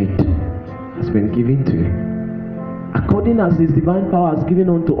that you need has been given to you. According as his divine power has given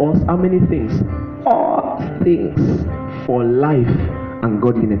unto us how many things? All things for life and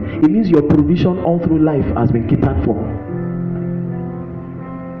godliness. It means your provision all through life has been catered for.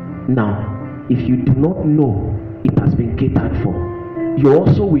 Now, if you do not know it has been catered for, you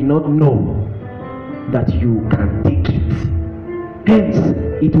also will not know that you can take it. Hence,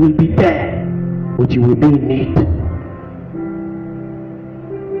 it will be there, but you will be in need.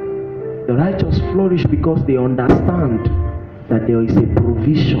 The righteous flourish because they understand that there is a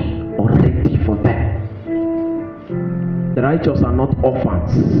provision already for them. The righteous are not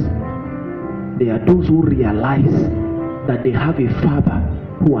orphans. They are those who realize that they have a father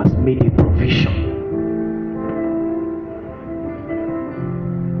who has made a provision.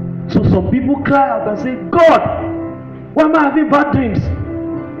 So some people cry out and say, God, why am I having bad dreams?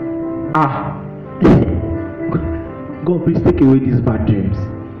 God, please take away these bad dreams.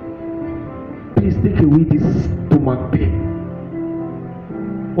 Please take away this stomach pain.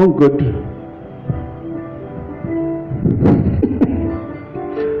 What will God do?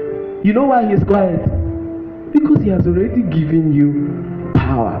 You know why he's quiet? Because he has already given you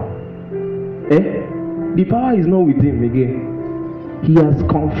power. The power is not with him again. He has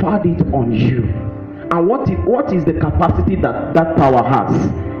conferred it on you. And what is the capacity that power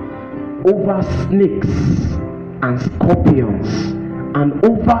has? Over snakes and scorpions, and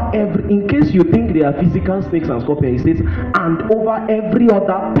over every, in case you think they are physical snakes and scorpions, he says, and over every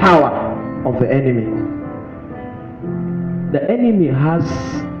other power of the enemy. The enemy has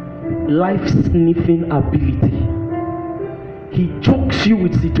life sniffing ability. He chokes you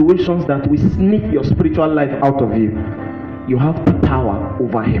with situations that will sniff your spiritual life out of you. You have the power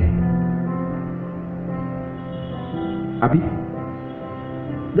over him. Abi?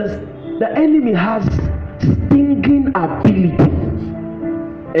 The enemy has stinging ability.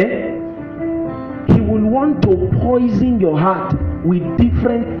 He will want to poison your heart with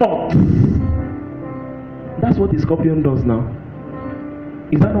different thoughts. That's what the scorpion does now.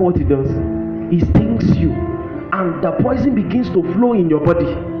 Is that not what he does? He stings you, and the poison begins to flow in your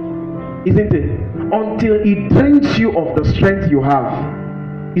body, isn't it? Until it drains you of the strength you have.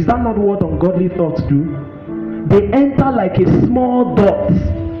 Is that not what ungodly thoughts do? They enter like a small dot,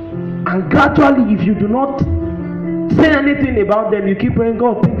 and gradually, if you do not say anything about them, you keep praying,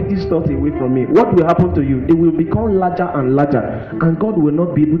 God, take these thoughts away from me. What will happen to you? They will become larger and larger, and God will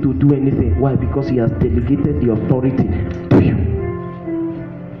not be able to do anything. Why? Because he has delegated the authority to you.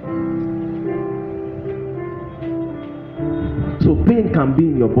 So pain can be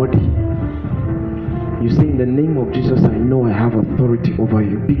in your body. You say, in the name of Jesus, I know I have authority over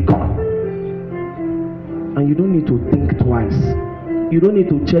you. Be gone. And you don't need to think twice. You don't need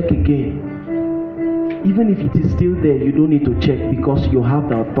to check again. Even if it is still there, you don't need to check, because you have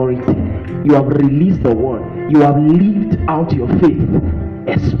the authority. You have released the word. You have lived out your faith.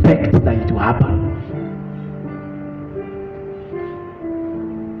 Expect that it will happen.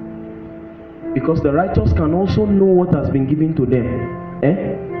 Because the righteous can also know what has been given to them,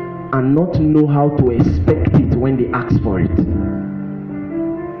 and not know how to expect it when they ask for it.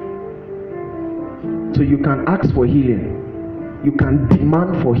 So you can ask for healing, you can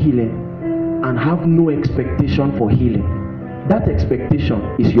demand for healing, and have no expectation for healing. That expectation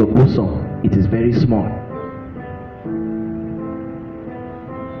is your bosom. It is very small.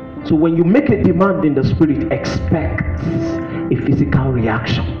 So when you make a demand in the spirit, expect a physical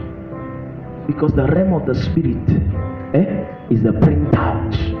reaction. Because the realm of the spirit is the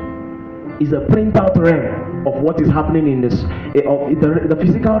printout. Is a printout realm of what is happening in this. The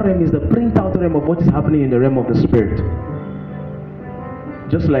physical realm is the printout realm of what is happening in the realm of the spirit.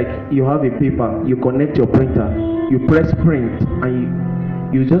 Just like you have a paper, you connect your printer, you press print,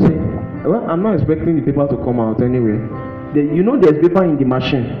 and you just say, well, I'm not expecting the paper to come out anyway. You know there's paper in the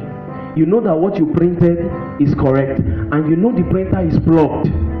machine. You know that what you printed is correct, and you know the printer is plugged,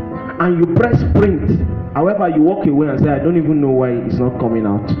 and you press print. However, you walk away and say, I don't even know why it's not coming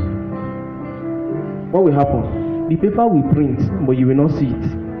out. What will happen? The paper will print, but you will not see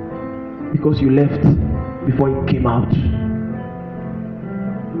it, because you left before it came out.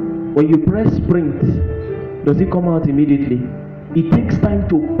 When you press print, does it come out immediately? It takes time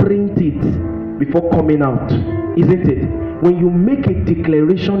to print it before coming out, isn't it? When you make a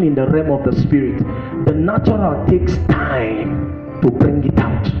declaration in the realm of the spirit, the natural takes time to bring it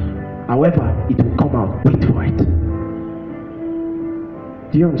out. However, it will come out. Wait for it.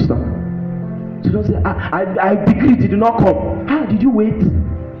 Do you understand? So don't say, I decree it did not come. How did you wait?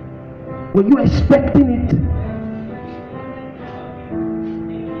 Were you expecting it?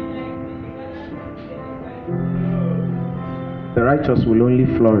 The righteous will only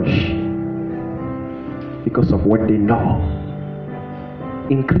flourish because of what they know.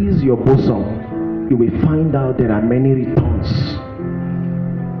 Increase your bosom, you will find out there are many returns.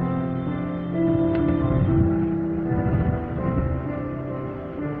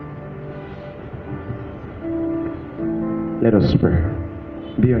 Let us pray.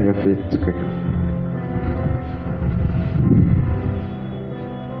 Be on your feet quickly.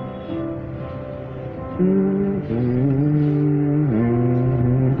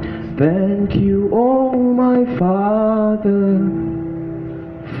 Thank you, oh my Father,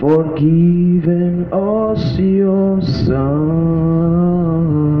 for giving us your Son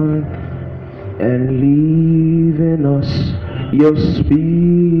and leaving us your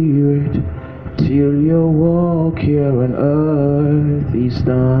Spirit till your work here on earth is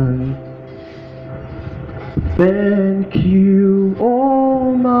done. Thank you,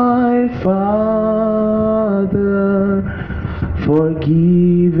 oh my Father, for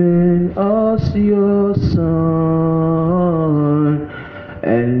giving us your Son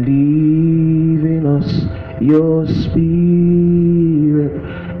and leaving us your Spirit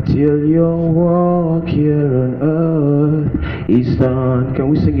till your work here on earth is done. Can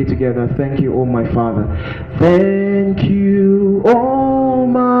we sing it together? Thank you, oh my Father. Thank you, oh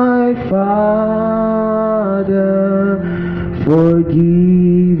my Father, for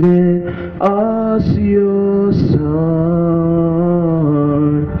giving us your Son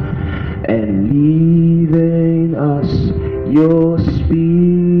and leaving us your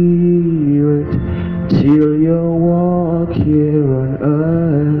Spirit till your work here on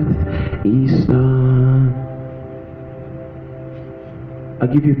earth is done. I'll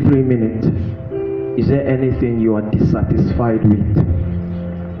give you 3 minutes. Is there anything you are dissatisfied with?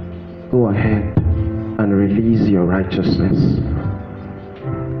 Go ahead and release your righteousness.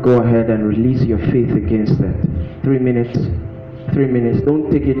 Go ahead and release your faith against that. 3 minutes. 3 minutes.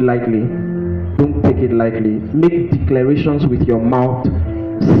 Don't take it lightly. Don't take it lightly. Make declarations with your mouth.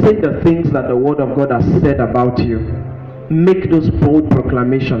 Say the things that the word of God has said about you. Make those bold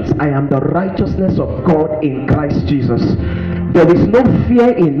proclamations. I am the righteousness of God in Christ Jesus. There is no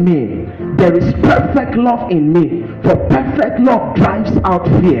fear in me. There is perfect love in me. For perfect love drives out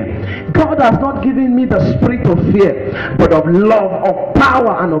fear. God has not given me the spirit of fear, but of love, of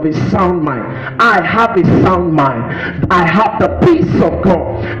power, and of a sound mind. I have a sound mind. I have the peace of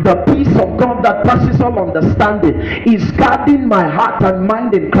God. The peace of God that passes all understanding is guarding my heart and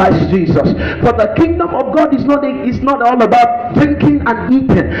mind in Christ Jesus. For the kingdom of God is not all about drinking and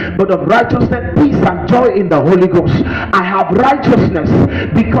eating, but of righteousness, peace, and joy in the Holy Ghost. I have righteousness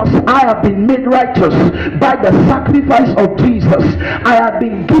because I have been made righteous by the sacrifice of Jesus. I have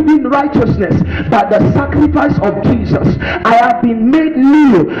been given righteousness by the sacrifice of Jesus. I have been made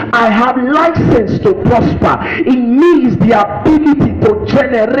new. I have license to prosper. In me is the ability to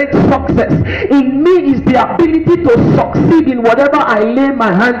generate success. In me is the ability to succeed in whatever I lay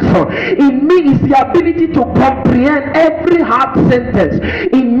my hands on. In me is the ability to comprehend every hard sentence.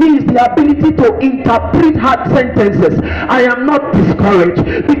 In me is the ability to interpret hard sentences. I am not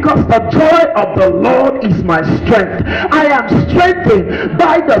discouraged because the joy of the Lord is my strength. I am strengthened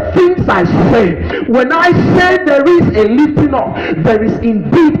by the things I say. When I say there is a lifting up, there is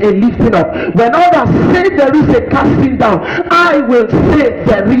indeed a lifting up. When others say there is a casting down, I will say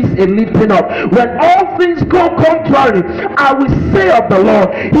there is a lifting up. When all things go contrary, I will say of the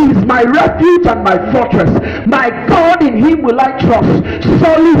Lord, He is my refuge and my fortress. My God, in Him will I trust.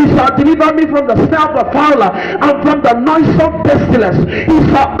 Surely He shall deliver me from the snare of the fowler and from the noisome pestilence.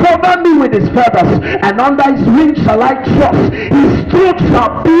 He shall cover me with His feathers, and under His wings shall I trust. His truth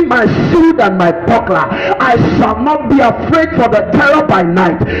shall be my shield and my buckler. I shall not be afraid for the terror by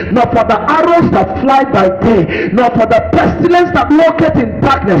night, nor for the arrows that fly by day, nor for the pestilence that walketh in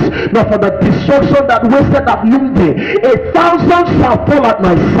darkness, nor for the destruction that wasteth at noonday. 1,000 shall fall at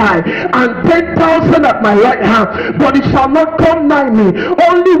my side, and 10,000 at my right hand, but it shall not come nigh me.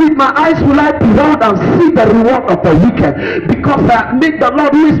 Only with my eyes will I behold and see the reward of the wicked. Because I have made the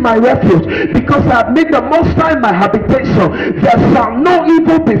Lord, who is my refuge, because I have made the Most High my habitation, there shall no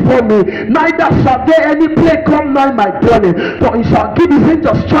evil before me, neither shall there any plague come nigh my dwelling. For He shall give His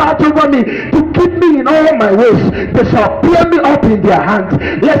angels charge over me to keep me in all my ways. They shall bear me up in their hands,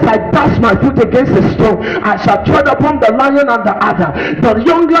 lest I dash my foot against a stone. I shall tread upon the lion and the adder, the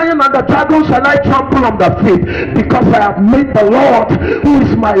young lion and the dragon shall I trample on the feet. Because I have made the Lord, who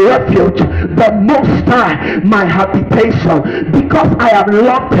is my refuge, the Most High my habitation. Because I have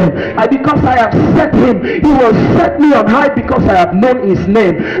loved Him, and because I have set Him, He will set me on high. Because I have known His name,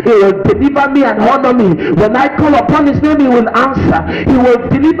 name, he will deliver me and honor me. When I call upon his name, he will answer. He will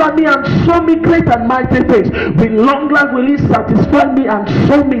deliver me and show me great and mighty things. With long life will he satisfy me and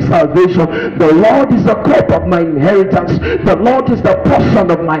show me salvation. The Lord is the cup of my inheritance. The Lord is the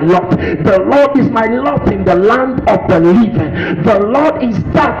portion of my lot. The Lord is my lot in the land of the living. The Lord is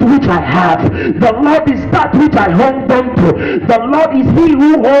that which I have. The Lord is that which I hold on to. The Lord is he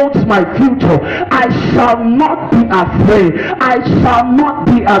who holds my future. I shall not be afraid. I shall not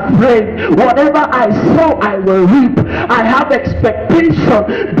be afraid. Whatever I sow, I will reap. I have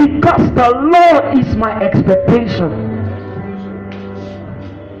expectation because the Lord is my expectation.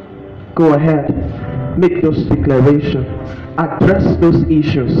 Go ahead, make those declarations, address those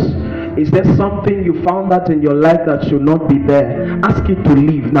issues. Is there something you found out in your life that should not be there? Ask it to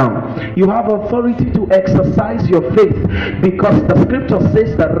leave now. You have authority to exercise your faith, because the scripture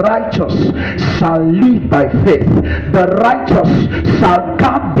says the righteous shall live by faith. The righteous shall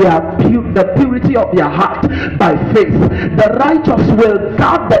guard the purity of their heart by faith. The righteous will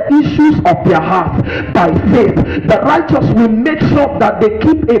guard the issues of their heart by faith. The righteous will make sure that they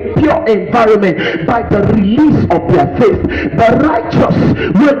keep a pure environment by the release of their faith. The righteous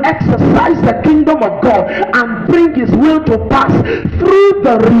will exercise the kingdom of God and bring his will to pass through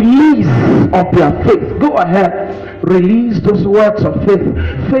the release of their faith. Go ahead, release those words of faith.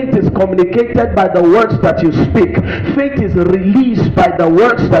 Faith is communicated by the words that you speak. Faith is released by the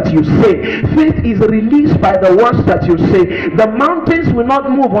words that you say. Faith is released by the words that you say. The mountains will not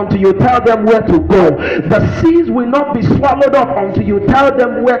move until you tell them where to go. The seas will not be swallowed up until you tell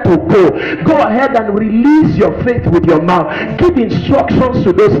them where to go. Go ahead and release your faith with your mouth. Give instructions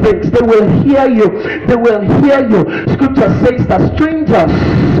to those things. They will hear you. They will hear you. Scripture says that strangers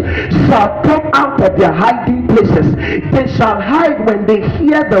shall come out of their hiding places. They shall hide when they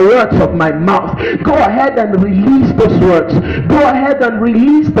hear the words of my mouth. Go ahead and release those words. Go ahead and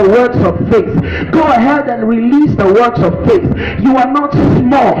release the words of faith. Go ahead and release the words of faith. You are not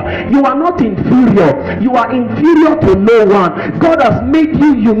small. You are not inferior. You are inferior to no one. God has made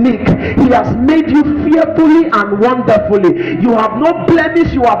you unique. He has made you fearfully and wonderfully. You have no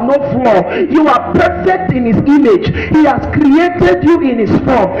blemish. You have no flaw. You are perfect in his image. He has created you in his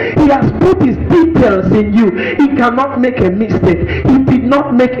form. He has put his details in you. He cannot make a mistake. He did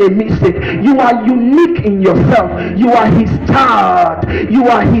not make a mistake. You are unique in yourself. You are his child. You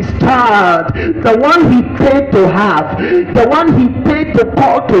are his child. The one he paid to have. The one he paid to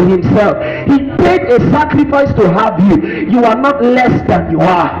call to himself. He paid a sacrifice to have you. You are not less than you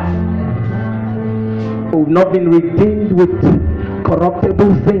are. You've not been redeemed with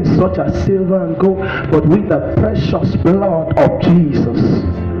corruptible things such as silver and gold, but with the precious blood of Jesus.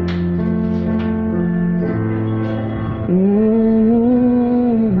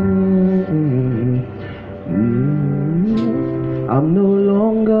 I'm no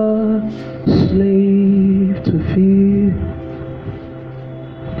longer slave to fear.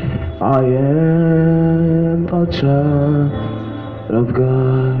 I am a child of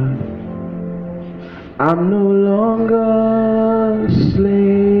God. I'm no longer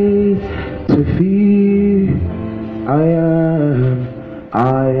slave to fear.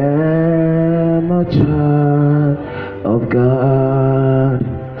 I am a child of God.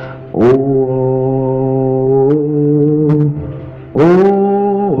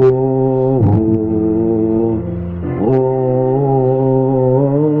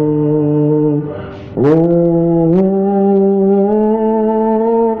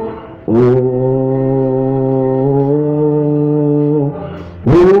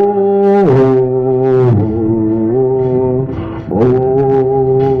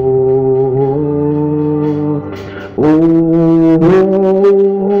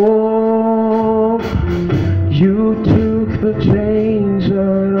 You took the chains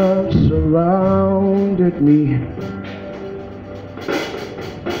that have surrounded me.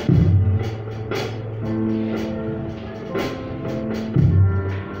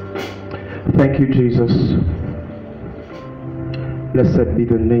 Thank you, Jesus. Blessed be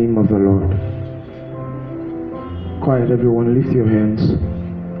the name of the Lord. Quiet, everyone. Lift your hands.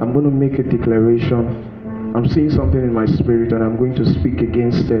 I'm going to make a declaration. I'm seeing something in my spirit and I'm going to speak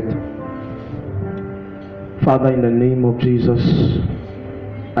against it. Father, in the name of Jesus,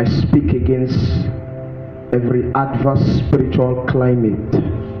 I speak against every adverse spiritual climate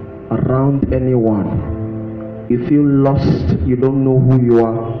around anyone. You feel lost, you don't know who you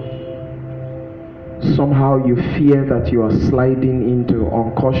are. Somehow you fear that you are sliding into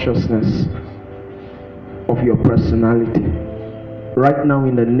unconsciousness of your personality. Right now,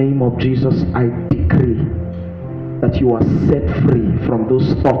 in the name of Jesus, I decree that you are set free from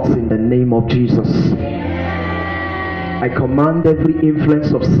those thoughts in the name of Jesus. I command every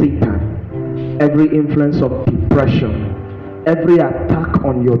influence of Satan, every influence of depression, every attack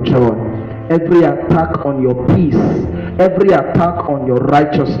on your joy, every attack on your peace, every attack on your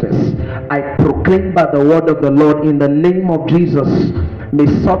righteousness, I proclaim by the word of the Lord in the name of Jesus. May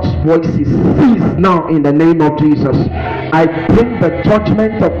such voices cease now in the name of Jesus. I bring the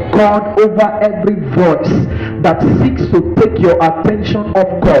judgment of God over every voice that seeks to take your attention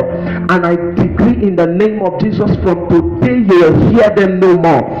off God. And I decree in the name of Jesus, from today you will hear them no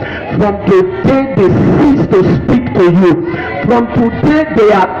more. From today they cease to speak to you. From today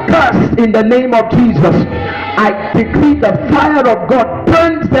they are cursed in the name of Jesus. I decree the fire of God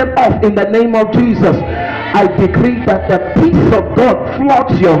burns them off in the name of Jesus. I decree that the peace of God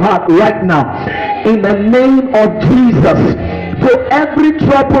floods your heart right now in the name of Jesus. To every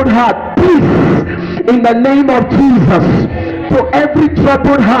troubled heart, peace in the name of Jesus. To every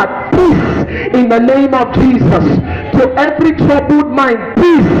troubled heart, peace in the name of Jesus. To every troubled mind,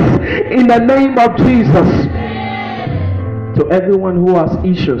 peace in the name of Jesus. To everyone who has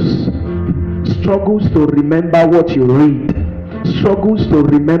issues, struggles to remember what you read, struggles to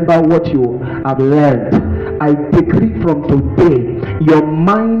remember what you have learned, I decree from today, your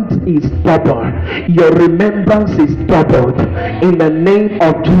mind is doubled, your remembrance is doubled in the name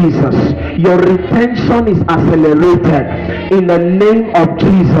of Jesus. Your retention is accelerated in the name of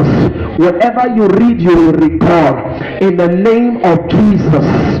Jesus. Whatever you read, you will recall in the name of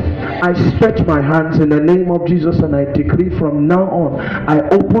Jesus. I stretch my hands in the name of Jesus and I decree from now on, I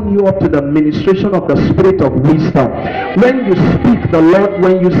open you up to the ministration of the Spirit of wisdom. When you speak, the Lord,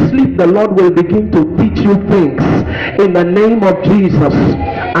 when you sleep, the Lord will begin to teach you things in the name of Jesus.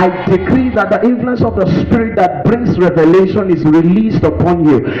 I decree that the influence of the Spirit that brings revelation is released upon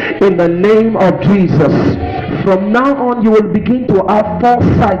you in the name of Jesus. From now on, you will begin to have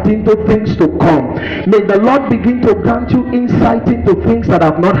foresight into things to come. May the Lord begin to grant you insight into things that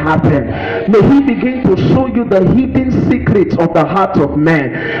have not happened. May He begin to show you the hidden secrets of the heart of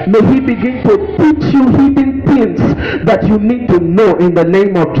man. May He begin to teach you hidden things that you need to know in the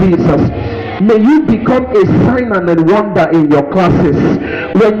name of Jesus. May you become a sign and a wonder in your classes.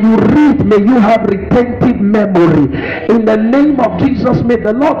 When you read, may you have retentive memory. In the name of Jesus, may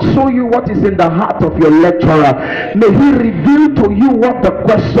the Lord show you what is in the heart of your lecturer. May He reveal to you what the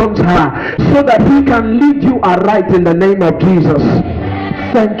questions are, so that He can lead you aright in the name of Jesus.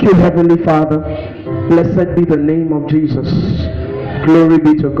 Thank you, Heavenly Father. Blessed be the name of Jesus. Glory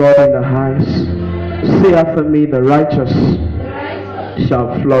be to God in the highest. Say after me, the righteous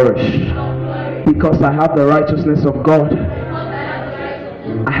shall flourish. Because I have the righteousness of God,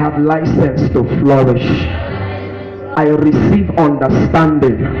 I have license to flourish. I receive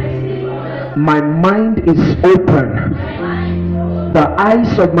understanding. My mind is open. The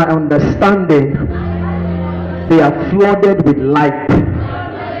eyes of my understanding, they are flooded with light.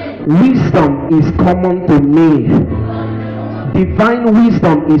 Wisdom is common to me. Divine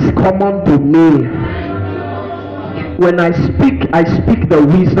wisdom is common to me. When I speak the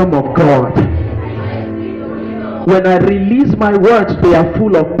wisdom of God. When I release my words, they are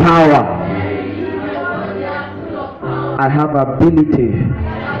full of power. I have ability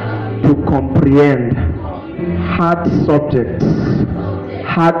to comprehend hard subjects,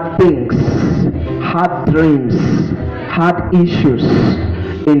 hard things, hard dreams, hard issues.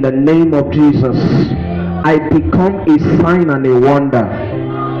 In the name of Jesus, I become a sign and a wonder.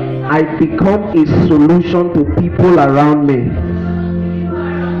 I become a solution to people around me.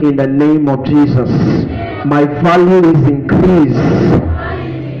 In the name of Jesus, my value is increased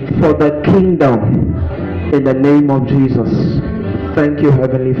for the kingdom. In the name of Jesus. Thank you,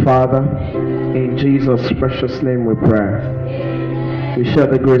 Heavenly Father. In Jesus' precious name we pray. We share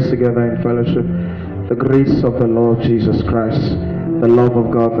the grace together in fellowship. The grace of the Lord Jesus Christ, the love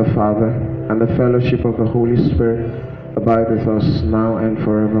of God the Father, and the fellowship of the Holy Spirit abide with us now and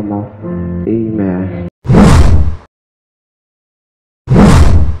forevermore. Amen.